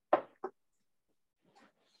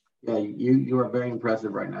 Yeah, you are very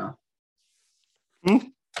impressive right now. Hmm?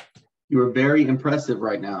 You are very impressive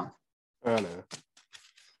right now. I know.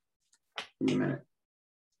 Give me a minute.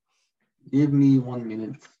 Give me 1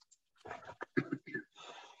 minute.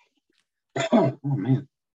 Oh man,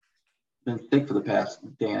 been thick for the past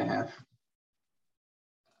day and a half.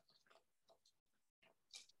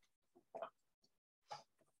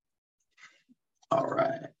 All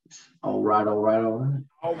right. I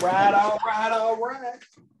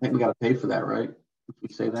think we got to pay for that, right? If we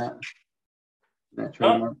say that. That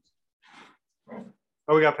trademark.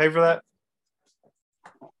 Oh, we got to pay for that?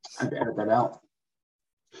 I have to edit that out.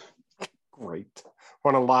 Great.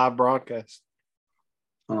 On a live broadcast.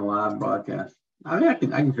 I mean, I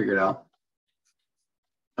can figure it out.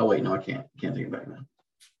 Oh, wait, no, I can't. Can't take it back now.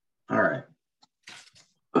 All right.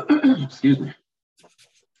 Excuse me.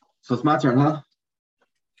 So it's my turn, huh?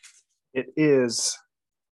 It is.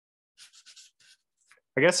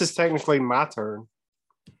 I guess it's technically my turn.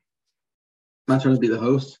 My turn to be the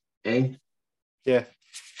host, eh? Yeah.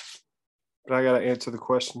 But I gotta answer the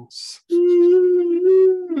questions.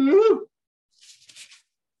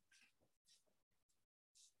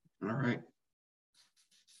 All right.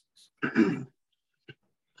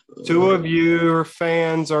 Two of your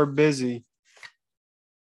fans are busy.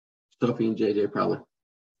 Sophie and JJ probably.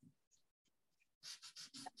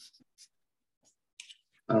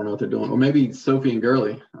 I don't know what they're doing. Or maybe Sophie and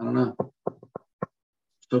Gurley. I don't know.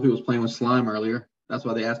 Sophie was playing with slime earlier. That's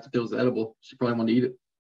why they asked if it was edible. She probably wanted to eat it.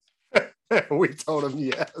 We told him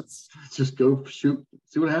yes. Just go shoot.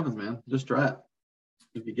 See what happens, man. Just try it.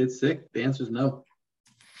 If you get sick, the answer is no.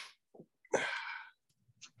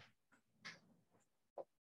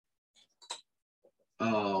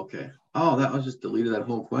 Oh, okay. Oh, that was just deleted that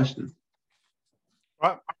whole question.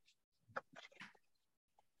 What?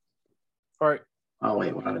 All right. Oh,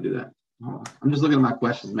 wait. Why did I do that? I'm just looking at my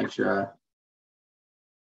questions to make sure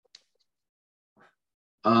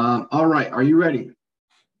all right. Are you ready?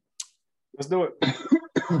 Let's do it.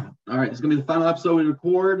 All right. It's going to be the final episode we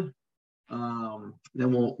record. Then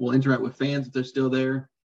we'll interact with fans if they're still there.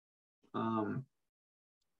 And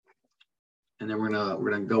then we're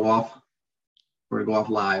gonna go off. We're gonna go off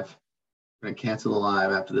live. We're gonna cancel the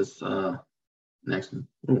live after this next one.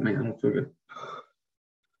 Oh man, I don't feel good.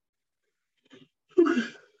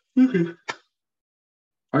 Okay.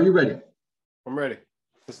 Are you ready? I'm ready.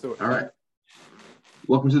 Let's do it. All right.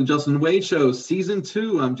 Welcome to the Justin and Wade Show, Season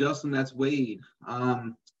 2. I'm Justin, that's Wade.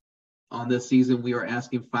 On this season, we are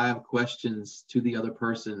asking 5 questions to the other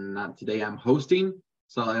person. Not today, I'm hosting.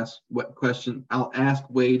 So I'll ask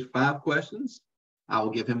Wade 5 questions. I will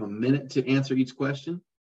give him a minute to answer each question.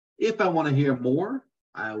 If I want to hear more,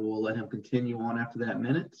 I will let him continue on after that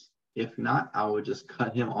minute. If not, I will just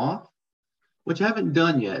cut him off, which I haven't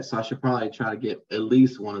done yet. So I should probably try to get at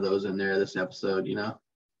least one of those in there this episode, you know.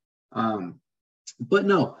 But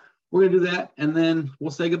no, we're going to do that, and then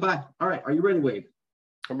we'll say goodbye. All right. Are you ready, Wade?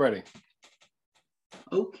 I'm ready.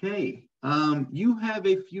 Okay. You have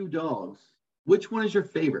a few dogs. Which one is your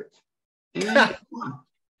favorite? And why?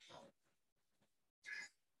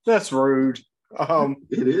 That's rude.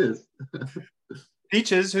 It is.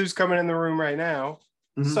 Peaches, who's coming in the room right now.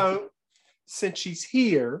 Mhm. So since she's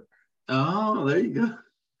here, Oh, there you go.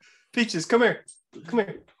 Peaches, come here. Come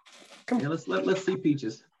here. Yeah, let's see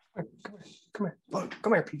Peaches. Come here. Look,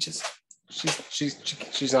 come here, Peaches.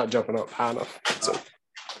 She's not jumping up high enough. So,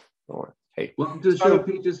 don't worry. Hey, Welcome to the show,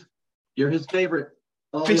 Peaches. You're his favorite.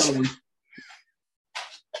 All the Peaches. other ones.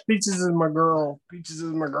 Peaches is my girl. Peaches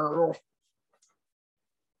is my girl.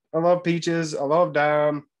 I love Peaches. I love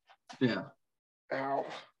Dime. Yeah. Ow.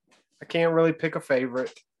 I can't really pick a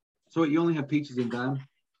favorite. So you only have Peaches and Dime?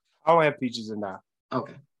 I don't have Peaches and Dime.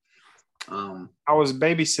 Okay. I was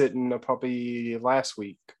babysitting a puppy last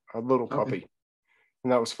week, a little puppy, Okay.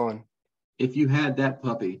 and that was fun. If you had that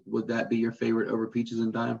puppy, would that be your favorite over Peaches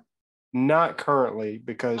and Dime? Not currently,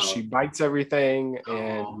 because she bites everything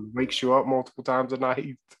and wakes you up multiple times a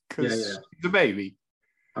night because she's a baby.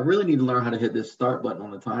 I really need to learn how to hit this start button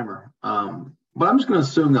on the timer. But I'm just going to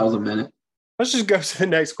assume that was a minute. Let's just go to the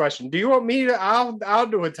next question. Do you want me to? I'll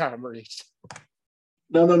do a timer.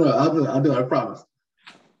 No. I'll do it. I promise.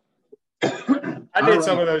 I did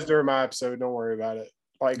some of those during my episode. Don't worry about it.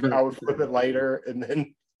 Like I would flip it later and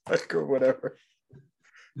then or whatever.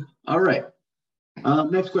 All right.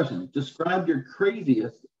 Next question. Describe your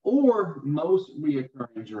craziest or most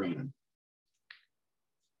reoccurring dream.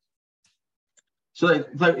 So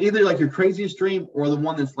like either like your craziest dream or the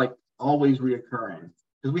one that's like always reoccurring.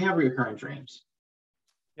 Because we have reoccurring dreams.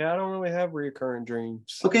 Yeah, I don't really have reoccurring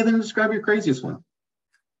dreams. Okay, then describe your craziest one.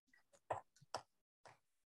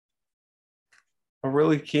 I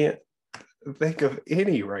really can't think of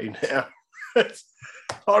any right now.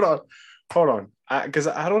 Hold on. Because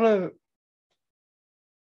I don't know.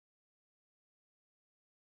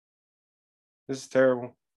 This is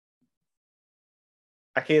terrible.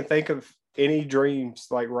 I can't think of any dreams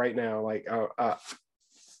like right now, like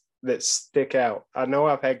that stick out. I know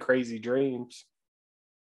I've had crazy dreams.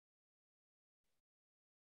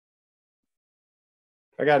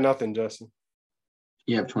 I got nothing, Justin.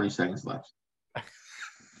 You have 20 seconds left.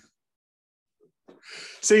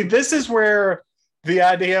 See, this is where the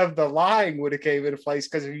idea of the lying would have came into place,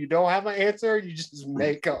 because if you don't have an answer, you just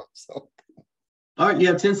make up something. All right, you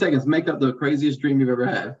have 10 seconds. Make up the craziest dream you've ever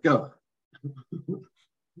had. Go.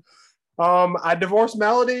 I divorced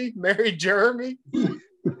Melody, married Jeremy, and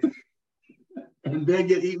then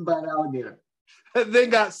get eaten by an alligator. and then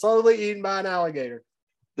got slowly eaten by an alligator.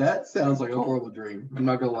 That sounds like a horrible dream. I'm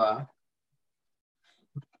not gonna lie.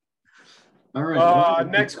 All right.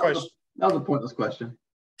 Next question. That was a pointless question.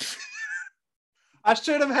 I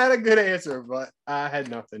should have had a good answer, but I had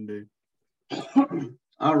nothing, dude.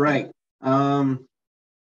 All right. All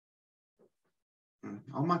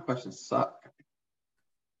my questions suck.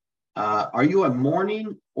 Are you a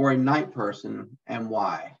morning or a night person, and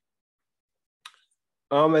why?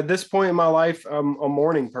 At this point in my life, I'm a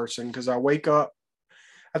morning person because I wake up.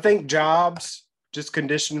 I think jobs just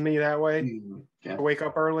conditioned me that way. Yeah. I wake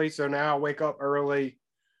up early, so now I wake up early,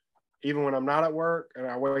 even when I'm not at work, and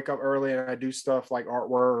I wake up early and I do stuff like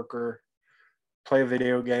artwork or play a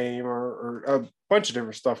video game or a bunch of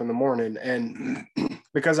different stuff in the morning. And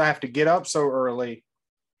because I have to get up so early,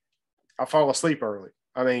 I fall asleep early.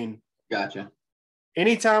 I mean, Gotcha.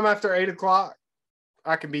 anytime after 8 o'clock,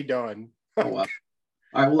 I can be done. Oh, wow.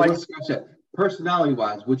 All right, well, Like- let's scratch that.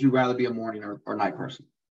 Personality-wise, would you rather be a morning or night person?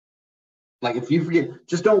 Like, if you forget,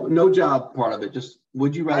 just don't, no job part of it. Just,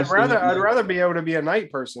 would you rather? I'd rather be able to be a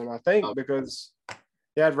night person, I think, Oh. because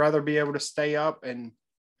I'd rather be able to stay up and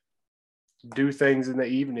do things in the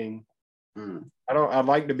evening. I'd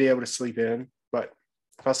like to be able to sleep in, but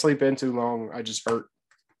if I sleep in too long, I just hurt.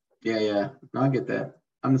 Yeah. No, I get that.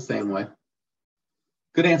 I'm the same way.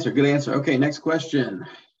 Good answer. Okay, next question.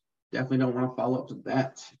 Definitely don't want to follow up with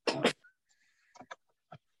that.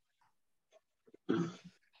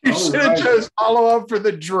 You should have chose follow up for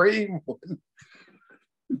the dream one.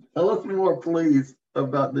 Tell us more, please,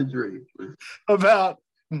 about the dream. About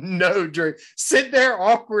no dream. Sit there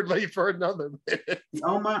awkwardly for another minute.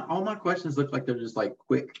 All my questions look like they're just like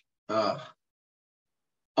quick.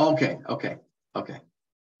 Okay.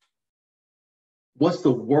 What's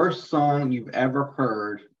the worst song you've ever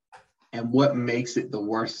heard, and what makes it the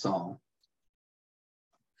worst song?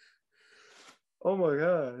 Oh my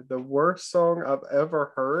God. The worst song I've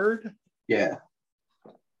ever heard? Yeah.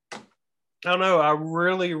 I don't know. I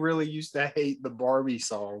really, really used to hate the Barbie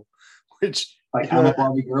song, which Like, I'm a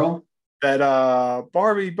Barbie girl? that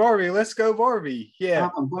Barbie, let's go Barbie. Yeah.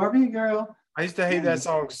 I'm a Barbie girl. I used to hate that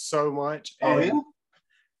song so much. Oh, yeah?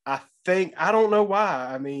 I don't know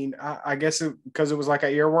why. I mean, I guess because it was like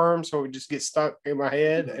an earworm, so it would just get stuck in my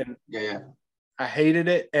head, and Yeah. I hated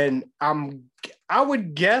it. And I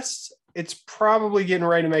would guess it's probably getting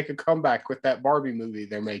ready to make a comeback with that Barbie movie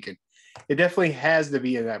they're making. It definitely has to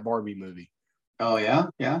be in that Barbie movie. Oh, yeah?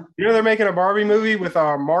 Yeah. You know, they're making a Barbie movie with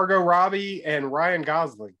Margot Robbie and Ryan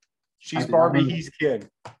Gosling. She's Barbie, he's Ken.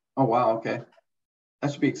 Oh, wow. Okay.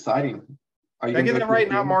 That should be exciting. Are you Did I get that right?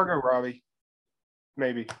 Not Ken? Margot Robbie.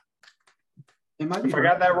 Maybe. It might be. If I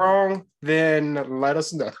got that wrong, then let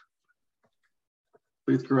us know.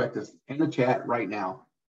 Please correct us in the chat right now.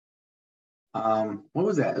 What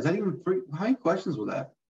was that? Is that even three? How many questions was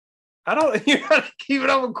that? I don't. You got to keep it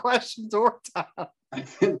up with questions or time. I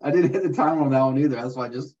didn't hit the timer on that one either. That's why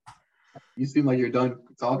you seem like you're done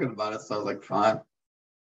talking about it. So I was like, fine.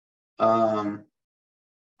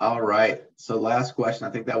 All right. So last question. I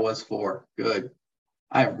think that was 4. Good.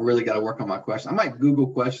 I have really got to work on my question. I might Google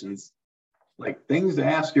questions, like things to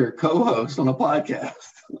ask your co-host on a podcast.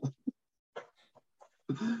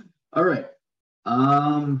 All right.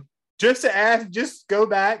 Just go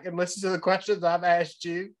back and listen to the questions I've asked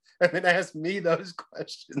you, and then ask me those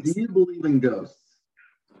questions. Do you believe in ghosts?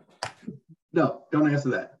 No, don't answer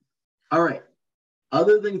that. All right.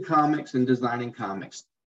 Other than comics and designing comics,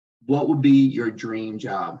 what would be your dream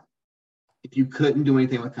job if you couldn't do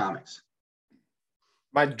anything with comics?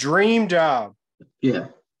 My dream job. Yeah.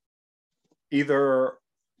 Either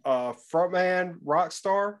a frontman, rock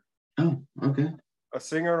star. Oh, okay. A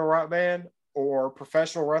singer in a rock band, or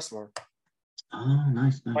professional wrestler. Oh,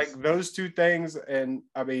 nice. Like those two things. And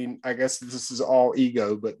I mean, I guess this is all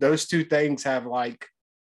ego, but those two things have like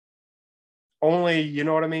only, you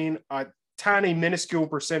know what I mean? A tiny minuscule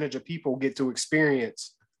percentage of people get to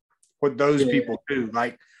experience what those people do.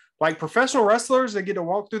 Like professional wrestlers that get to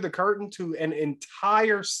walk through the curtain to an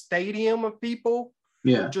entire stadium of people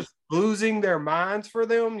just losing their minds for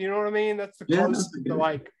them. You know what I mean? That's the closest to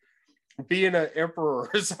like being an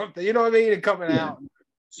emperor or something. You know what I mean? And coming out.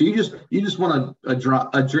 So you just want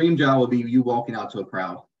a dream job would be you walking out to a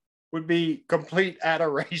crowd. Would be complete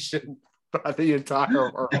adoration by the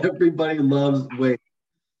entire world. Everybody loves Wade.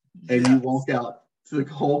 And you walk out to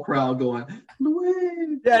the whole crowd going,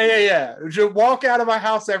 Wade. Yeah. Just walk out of my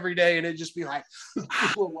house every day and it just be like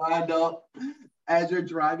people lined up as you're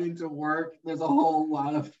driving to work. There's a whole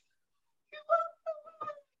lot of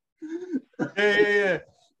Yeah,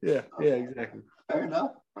 exactly. Fair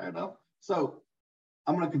enough. So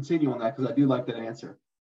I'm going to continue on that because I do like that answer.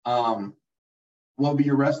 What would be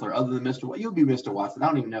your wrestler other than Mr. You'll be Mr. Watson. I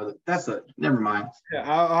don't even know that. That's a never mind. Yeah,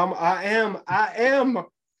 I am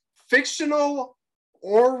fictional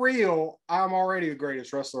or real. I'm already the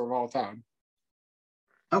greatest wrestler of all time.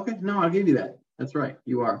 Okay, no, I'll give you that. That's right.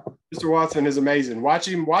 You are. Mr. Watson is amazing. Watch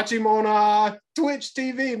him on Twitch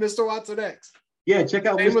TV, Mr. Watson X. Yeah, check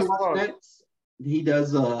out Shameless Mr. Watson plug. X. He does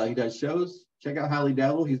shows. Check out Highly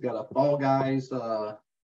Devil. He's got a Fall Guys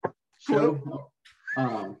show.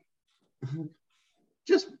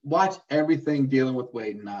 Just watch everything dealing with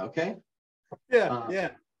Wade and I, okay? Yeah.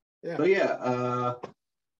 So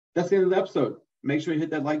that's the end of the episode. Make sure you hit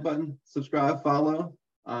that like button, subscribe, follow,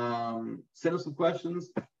 send us some questions.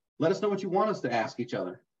 Let us know what you want us to ask each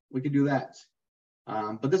other. We can do that.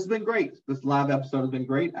 But this has been great. This live episode has been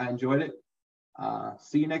great. I enjoyed it.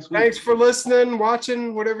 See you next week. Thanks for listening,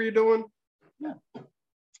 watching, whatever you're doing. Yeah.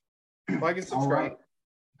 Like and subscribe. All right.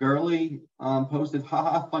 Girly posted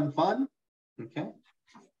haha fun. Okay.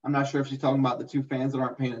 I'm not sure if she's talking about the two fans that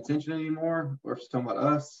aren't paying attention anymore or if she's talking about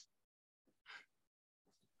us.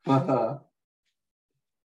 But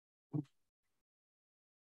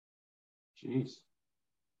jeez.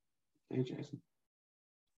 Hey, Jason.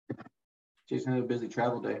 Jason had a busy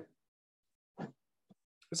travel day.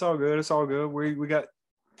 It's all good. It's all good. We got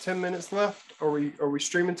 10 minutes left. Are we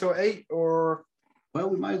streaming till 8 or? Well,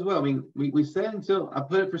 we might as well. I mean, we said until I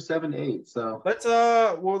put it for 7 to 8. So let's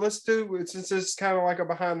do, since it's kind of like a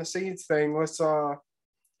behind the scenes thing. Let's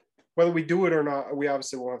whether we do it or not, we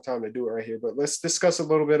obviously won't have time to do it right here. But let's discuss a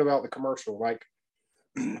little bit about the commercial. Like,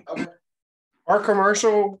 okay. Our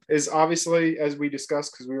commercial is obviously, as we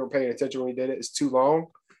discussed, because we were paying attention when we did it, is too long.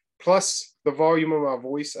 Plus, the volume of my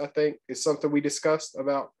voice, I think, is something we discussed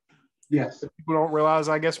about. Yes. People don't realize,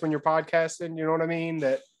 I guess, when you're podcasting, you know what I mean,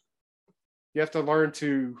 that you have to learn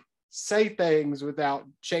to say things without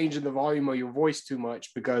changing the volume of your voice too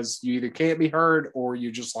much, because you either can't be heard or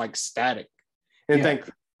you're just like static. And think,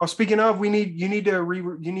 oh, speaking of, you need to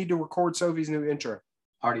record Sophie's new intro.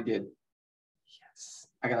 Already did. Yes.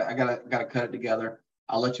 I gotta cut it together.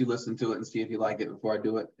 I'll let you listen to it and see if you like it before I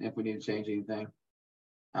do it. If we need to change anything.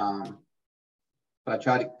 But I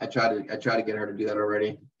try to get her to do that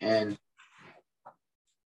already, and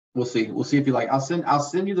we'll see if you like. I'll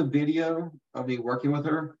send you the video of me working with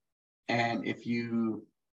her, and if you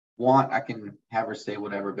want, I can have her say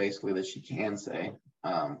whatever basically that she can say,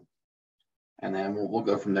 and then we'll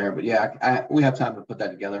go from there. But yeah, we have time to put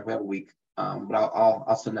that together. We have a week, but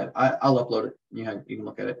I'll send that. I'll upload it. You can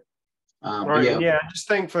look at it. Right. Yeah. I just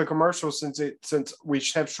think for the commercial, since we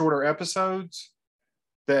have shorter episodes,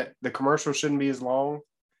 that the commercial shouldn't be as long.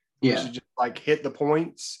 Yeah. You should just like hit the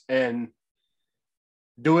points and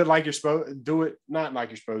do it like you're supposed. Do it not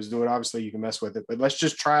like you're supposed to do it. Obviously, you can mess with it, but let's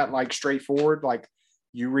just try it like straightforward. Like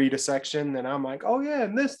you read a section, then I'm like, oh yeah,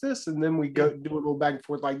 and this, and then we go do a little back and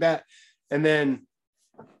forth like that, and then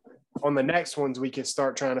on the next ones we can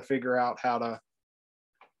start trying to figure out how to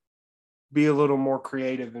be a little more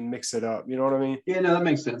creative and mix it up. You know what I mean? Yeah, no, that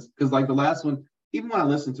makes sense. Because like the last one, even when I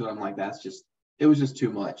listened to it, I'm like, it was just too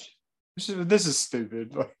much. This is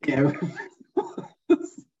stupid. Yeah.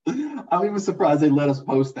 I'm even surprised they let us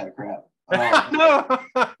post that crap.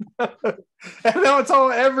 I know it's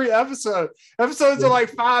on every episode. Episodes are like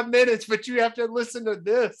 5 minutes, but you have to listen to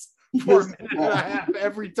this for a minute and a half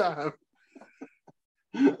every time.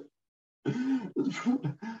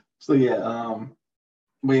 So yeah,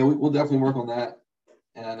 but yeah, we'll definitely work on that,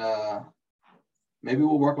 and maybe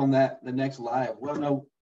we'll work on that the next live. Well, no,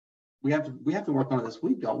 we have to work on it this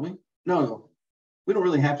week, don't we? No, we don't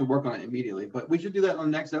really have to work on it immediately, but we should do that on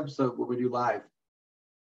the next episode where we do live.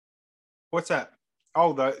 What's that?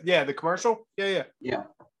 Oh, the commercial? Yeah. Okay.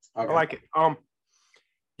 I like it.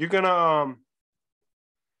 You're gonna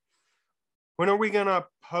when are we gonna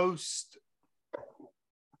post?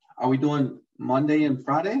 Are we doing Monday and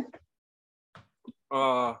Friday?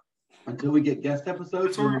 Until we get guest episodes.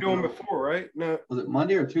 That's what we were doing before, right? No. Was it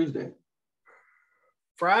Monday or Tuesday?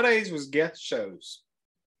 Fridays was guest shows.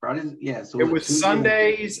 Fridays, yeah. So it was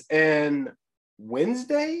Sundays and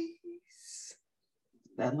Wednesdays.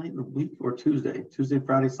 That late in the week or Tuesday? Tuesday,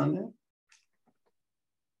 Friday, Sunday?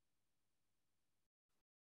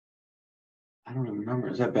 I don't even remember.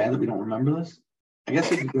 Is that bad that we don't remember this? I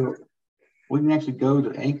guess we can actually go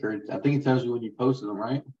to Anchor. I think it tells you when you posted them,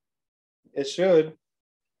 right? It should.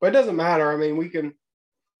 But it doesn't matter. I mean, we can.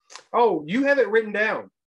 Oh, you have it written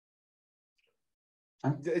down.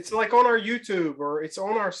 Huh? It's like on our YouTube or it's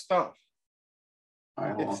on our stuff. All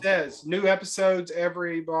right, it says new episodes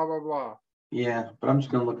every blah, blah, blah. Yeah, but I'm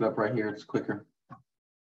just going to look it up right here. It's quicker.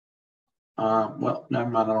 Well, never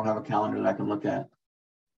mind. I don't have a calendar that I can look at.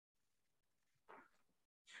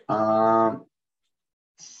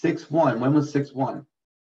 6/1. When was 6/1?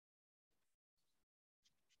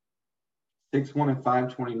 6/1 and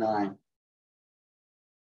 5/29.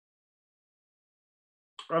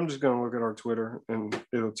 I'm just going to look at our Twitter and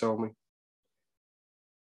it'll tell me.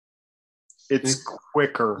 It's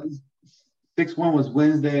quicker. 6-1 was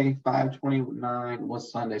Wednesday. 5/29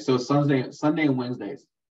 was Sunday. So it's Sunday and Wednesdays.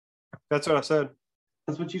 That's what I said.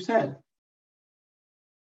 That's what you said.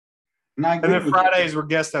 And then Fridays were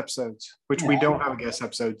guest episodes, which we don't have a guest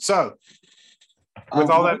episode. So, with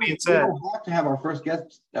all that being said, we don't have to have our first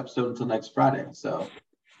guest episode until next Friday. So,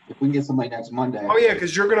 if we can get somebody next Monday. Oh yeah,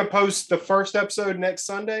 because you're going to post the first episode next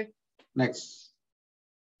Sunday. Let's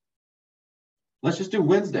just do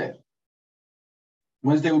Wednesday.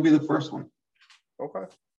 Wednesday will be the first one. Okay.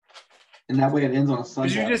 And that way it ends on a Sunday.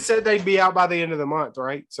 Because you just said they'd be out by the end of the month,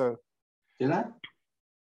 right? So. Did I?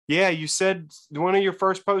 Yeah, you said one of your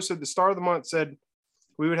first posts at the start of the month said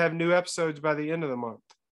we would have new episodes by the end of the month.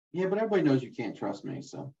 Yeah, but everybody knows you can't trust me,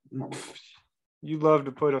 so. You love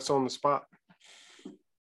to put us on the spot.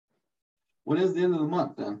 What is the end of the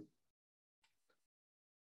month then?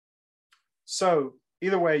 So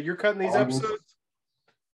either way, you're cutting these episodes?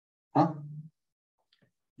 Huh?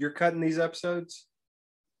 You're cutting these episodes?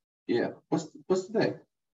 Yeah. What's the day?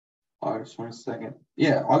 August 22nd.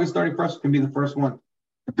 Yeah, August 31st can be the first one.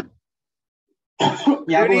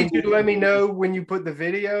 Yeah, you need to let me know when you put the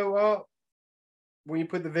video up. When you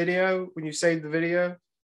save the video.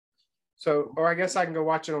 So, or I guess I can go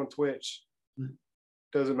watch it on Twitch.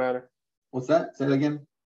 Doesn't matter. What's that? Say that again.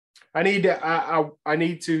 I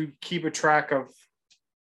need to keep a track of,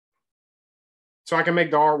 so I can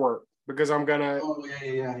make the artwork because I'm gonna. Oh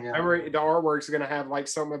yeah. The artwork's gonna have like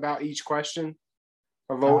something about each question,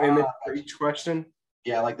 a little image for each question.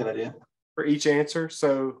 Yeah, I like that idea. For each answer,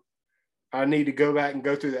 so I need to go back and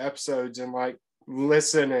go through the episodes and like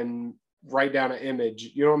listen and write down an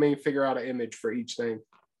image. You know what I mean? Figure out an image for each thing.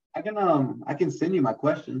 I can send you my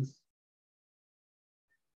questions.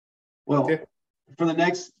 Well, yeah. for the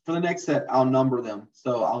next set, I'll number them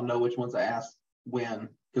so I'll know which ones I asked when.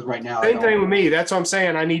 Because right now, same thing with me. That's what I'm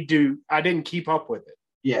saying. I didn't keep up with it.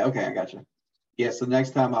 Yeah. Okay, I got you. Yeah. So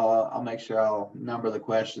next time I'll make sure I'll number the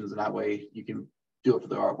questions, and that way you can do it for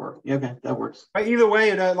the artwork. Yeah. Okay, that works. But either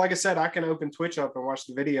way, like I said, I can open Twitch up and watch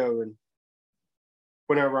the video and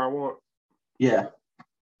whenever I want. Yeah,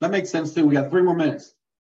 that makes sense too. We got 3 more minutes.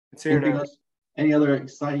 It's here now. Any other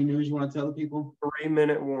exciting news you want to tell the people?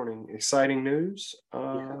 3-minute warning. Exciting news.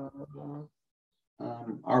 Our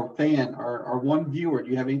fan, our one viewer.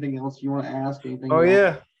 Do you have anything else you want to ask? Anything? Oh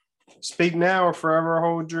yeah. Speak now or forever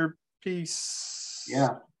hold your peace.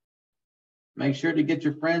 Yeah. Make sure to get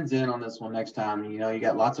your friends in on this one next time. You know, you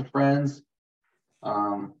got lots of friends.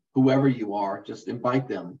 Whoever you are, just invite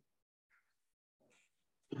them.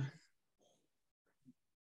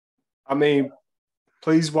 I mean,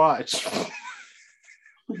 please watch.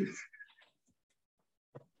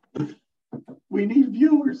 We need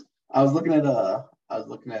viewers. I was looking at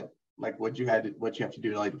like what you have to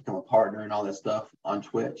do to like become a partner and all that stuff on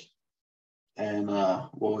Twitch. And I'm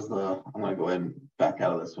gonna go ahead and back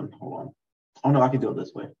out of this one. Hold on. Oh no, I can do it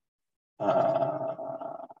this way.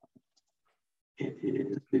 It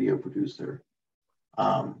is video producer.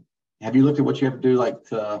 Have you looked at what you have to do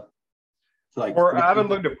or I haven't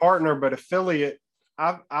looked at partner, but affiliate.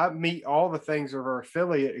 I meet all the things of our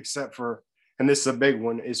affiliate except for, and this is a big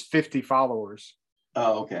one, is 50 followers.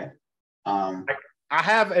 Oh, okay. I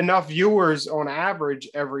have enough viewers on average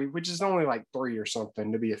which is only like 3 or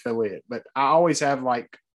something to be affiliate, but I always have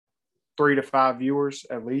like 3 to 5 viewers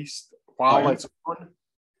at least while it's on,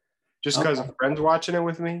 just because of friends watching it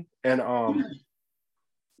with me. And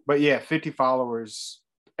but yeah, 50 followers.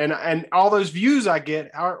 And all those views I get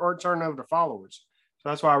are turned over to followers. So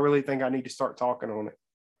that's why I really think I need to start talking on it.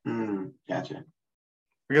 Gotcha.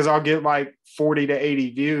 Because I'll get like 40 to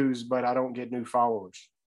 80 views, but I don't get new followers.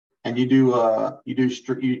 And you do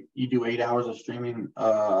 8 hours of streaming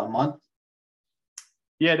a month?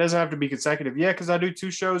 Yeah, it doesn't have to be consecutive. Yeah, because I do 2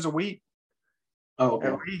 shows a week. Oh, okay.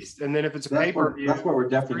 At least. And then if it's a pay-per-view. That's what we're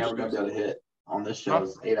definitely never going to be able to hit on this show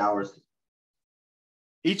is 8 hours.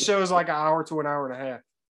 Each show is like an hour to an hour and a half.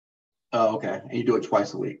 Oh, okay. And you do it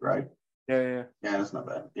twice a week, right? Yeah. Yeah, that's not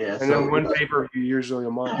bad. Yeah. And then one pay-per-view usually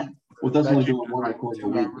a month. With us only doing one recording a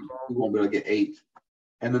week, we won't be able to get 8.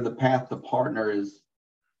 And then the path to partner is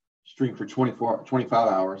stream for 25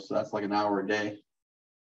 hours. So that's like an hour a day,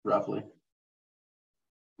 roughly.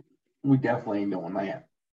 We definitely ain't doing that.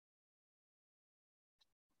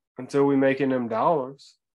 Until we making them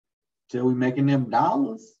dollars. Till we making them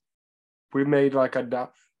dollars? We made like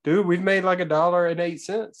we've made like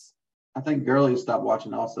 $1.08. I think Girlie stopped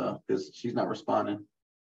watching also because she's not responding.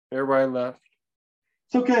 Everybody left.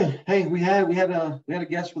 It's okay. Hey, we had a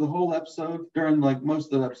guest for the whole episode during like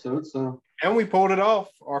most of the episodes. So and we pulled it off.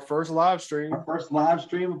 Our first live stream. Our first live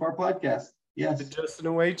stream of our podcast. Yes. The Justin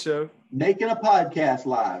and Wade Show. Making a podcast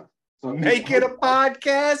live. So Making a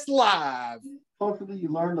podcast live. Hopefully you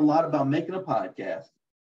learned a lot about making a podcast.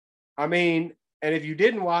 I mean, and if you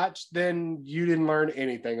didn't watch, then you didn't learn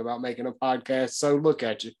anything about making a podcast. So look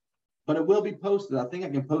at you. But it will be posted. I think I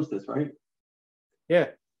can post this, right? Yeah.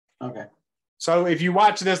 Okay. So if you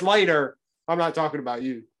watch this later, I'm not talking about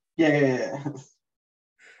you. Yeah.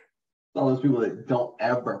 All those people that don't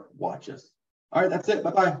ever watch us. All right, that's it.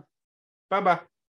 Bye-bye. Bye-bye.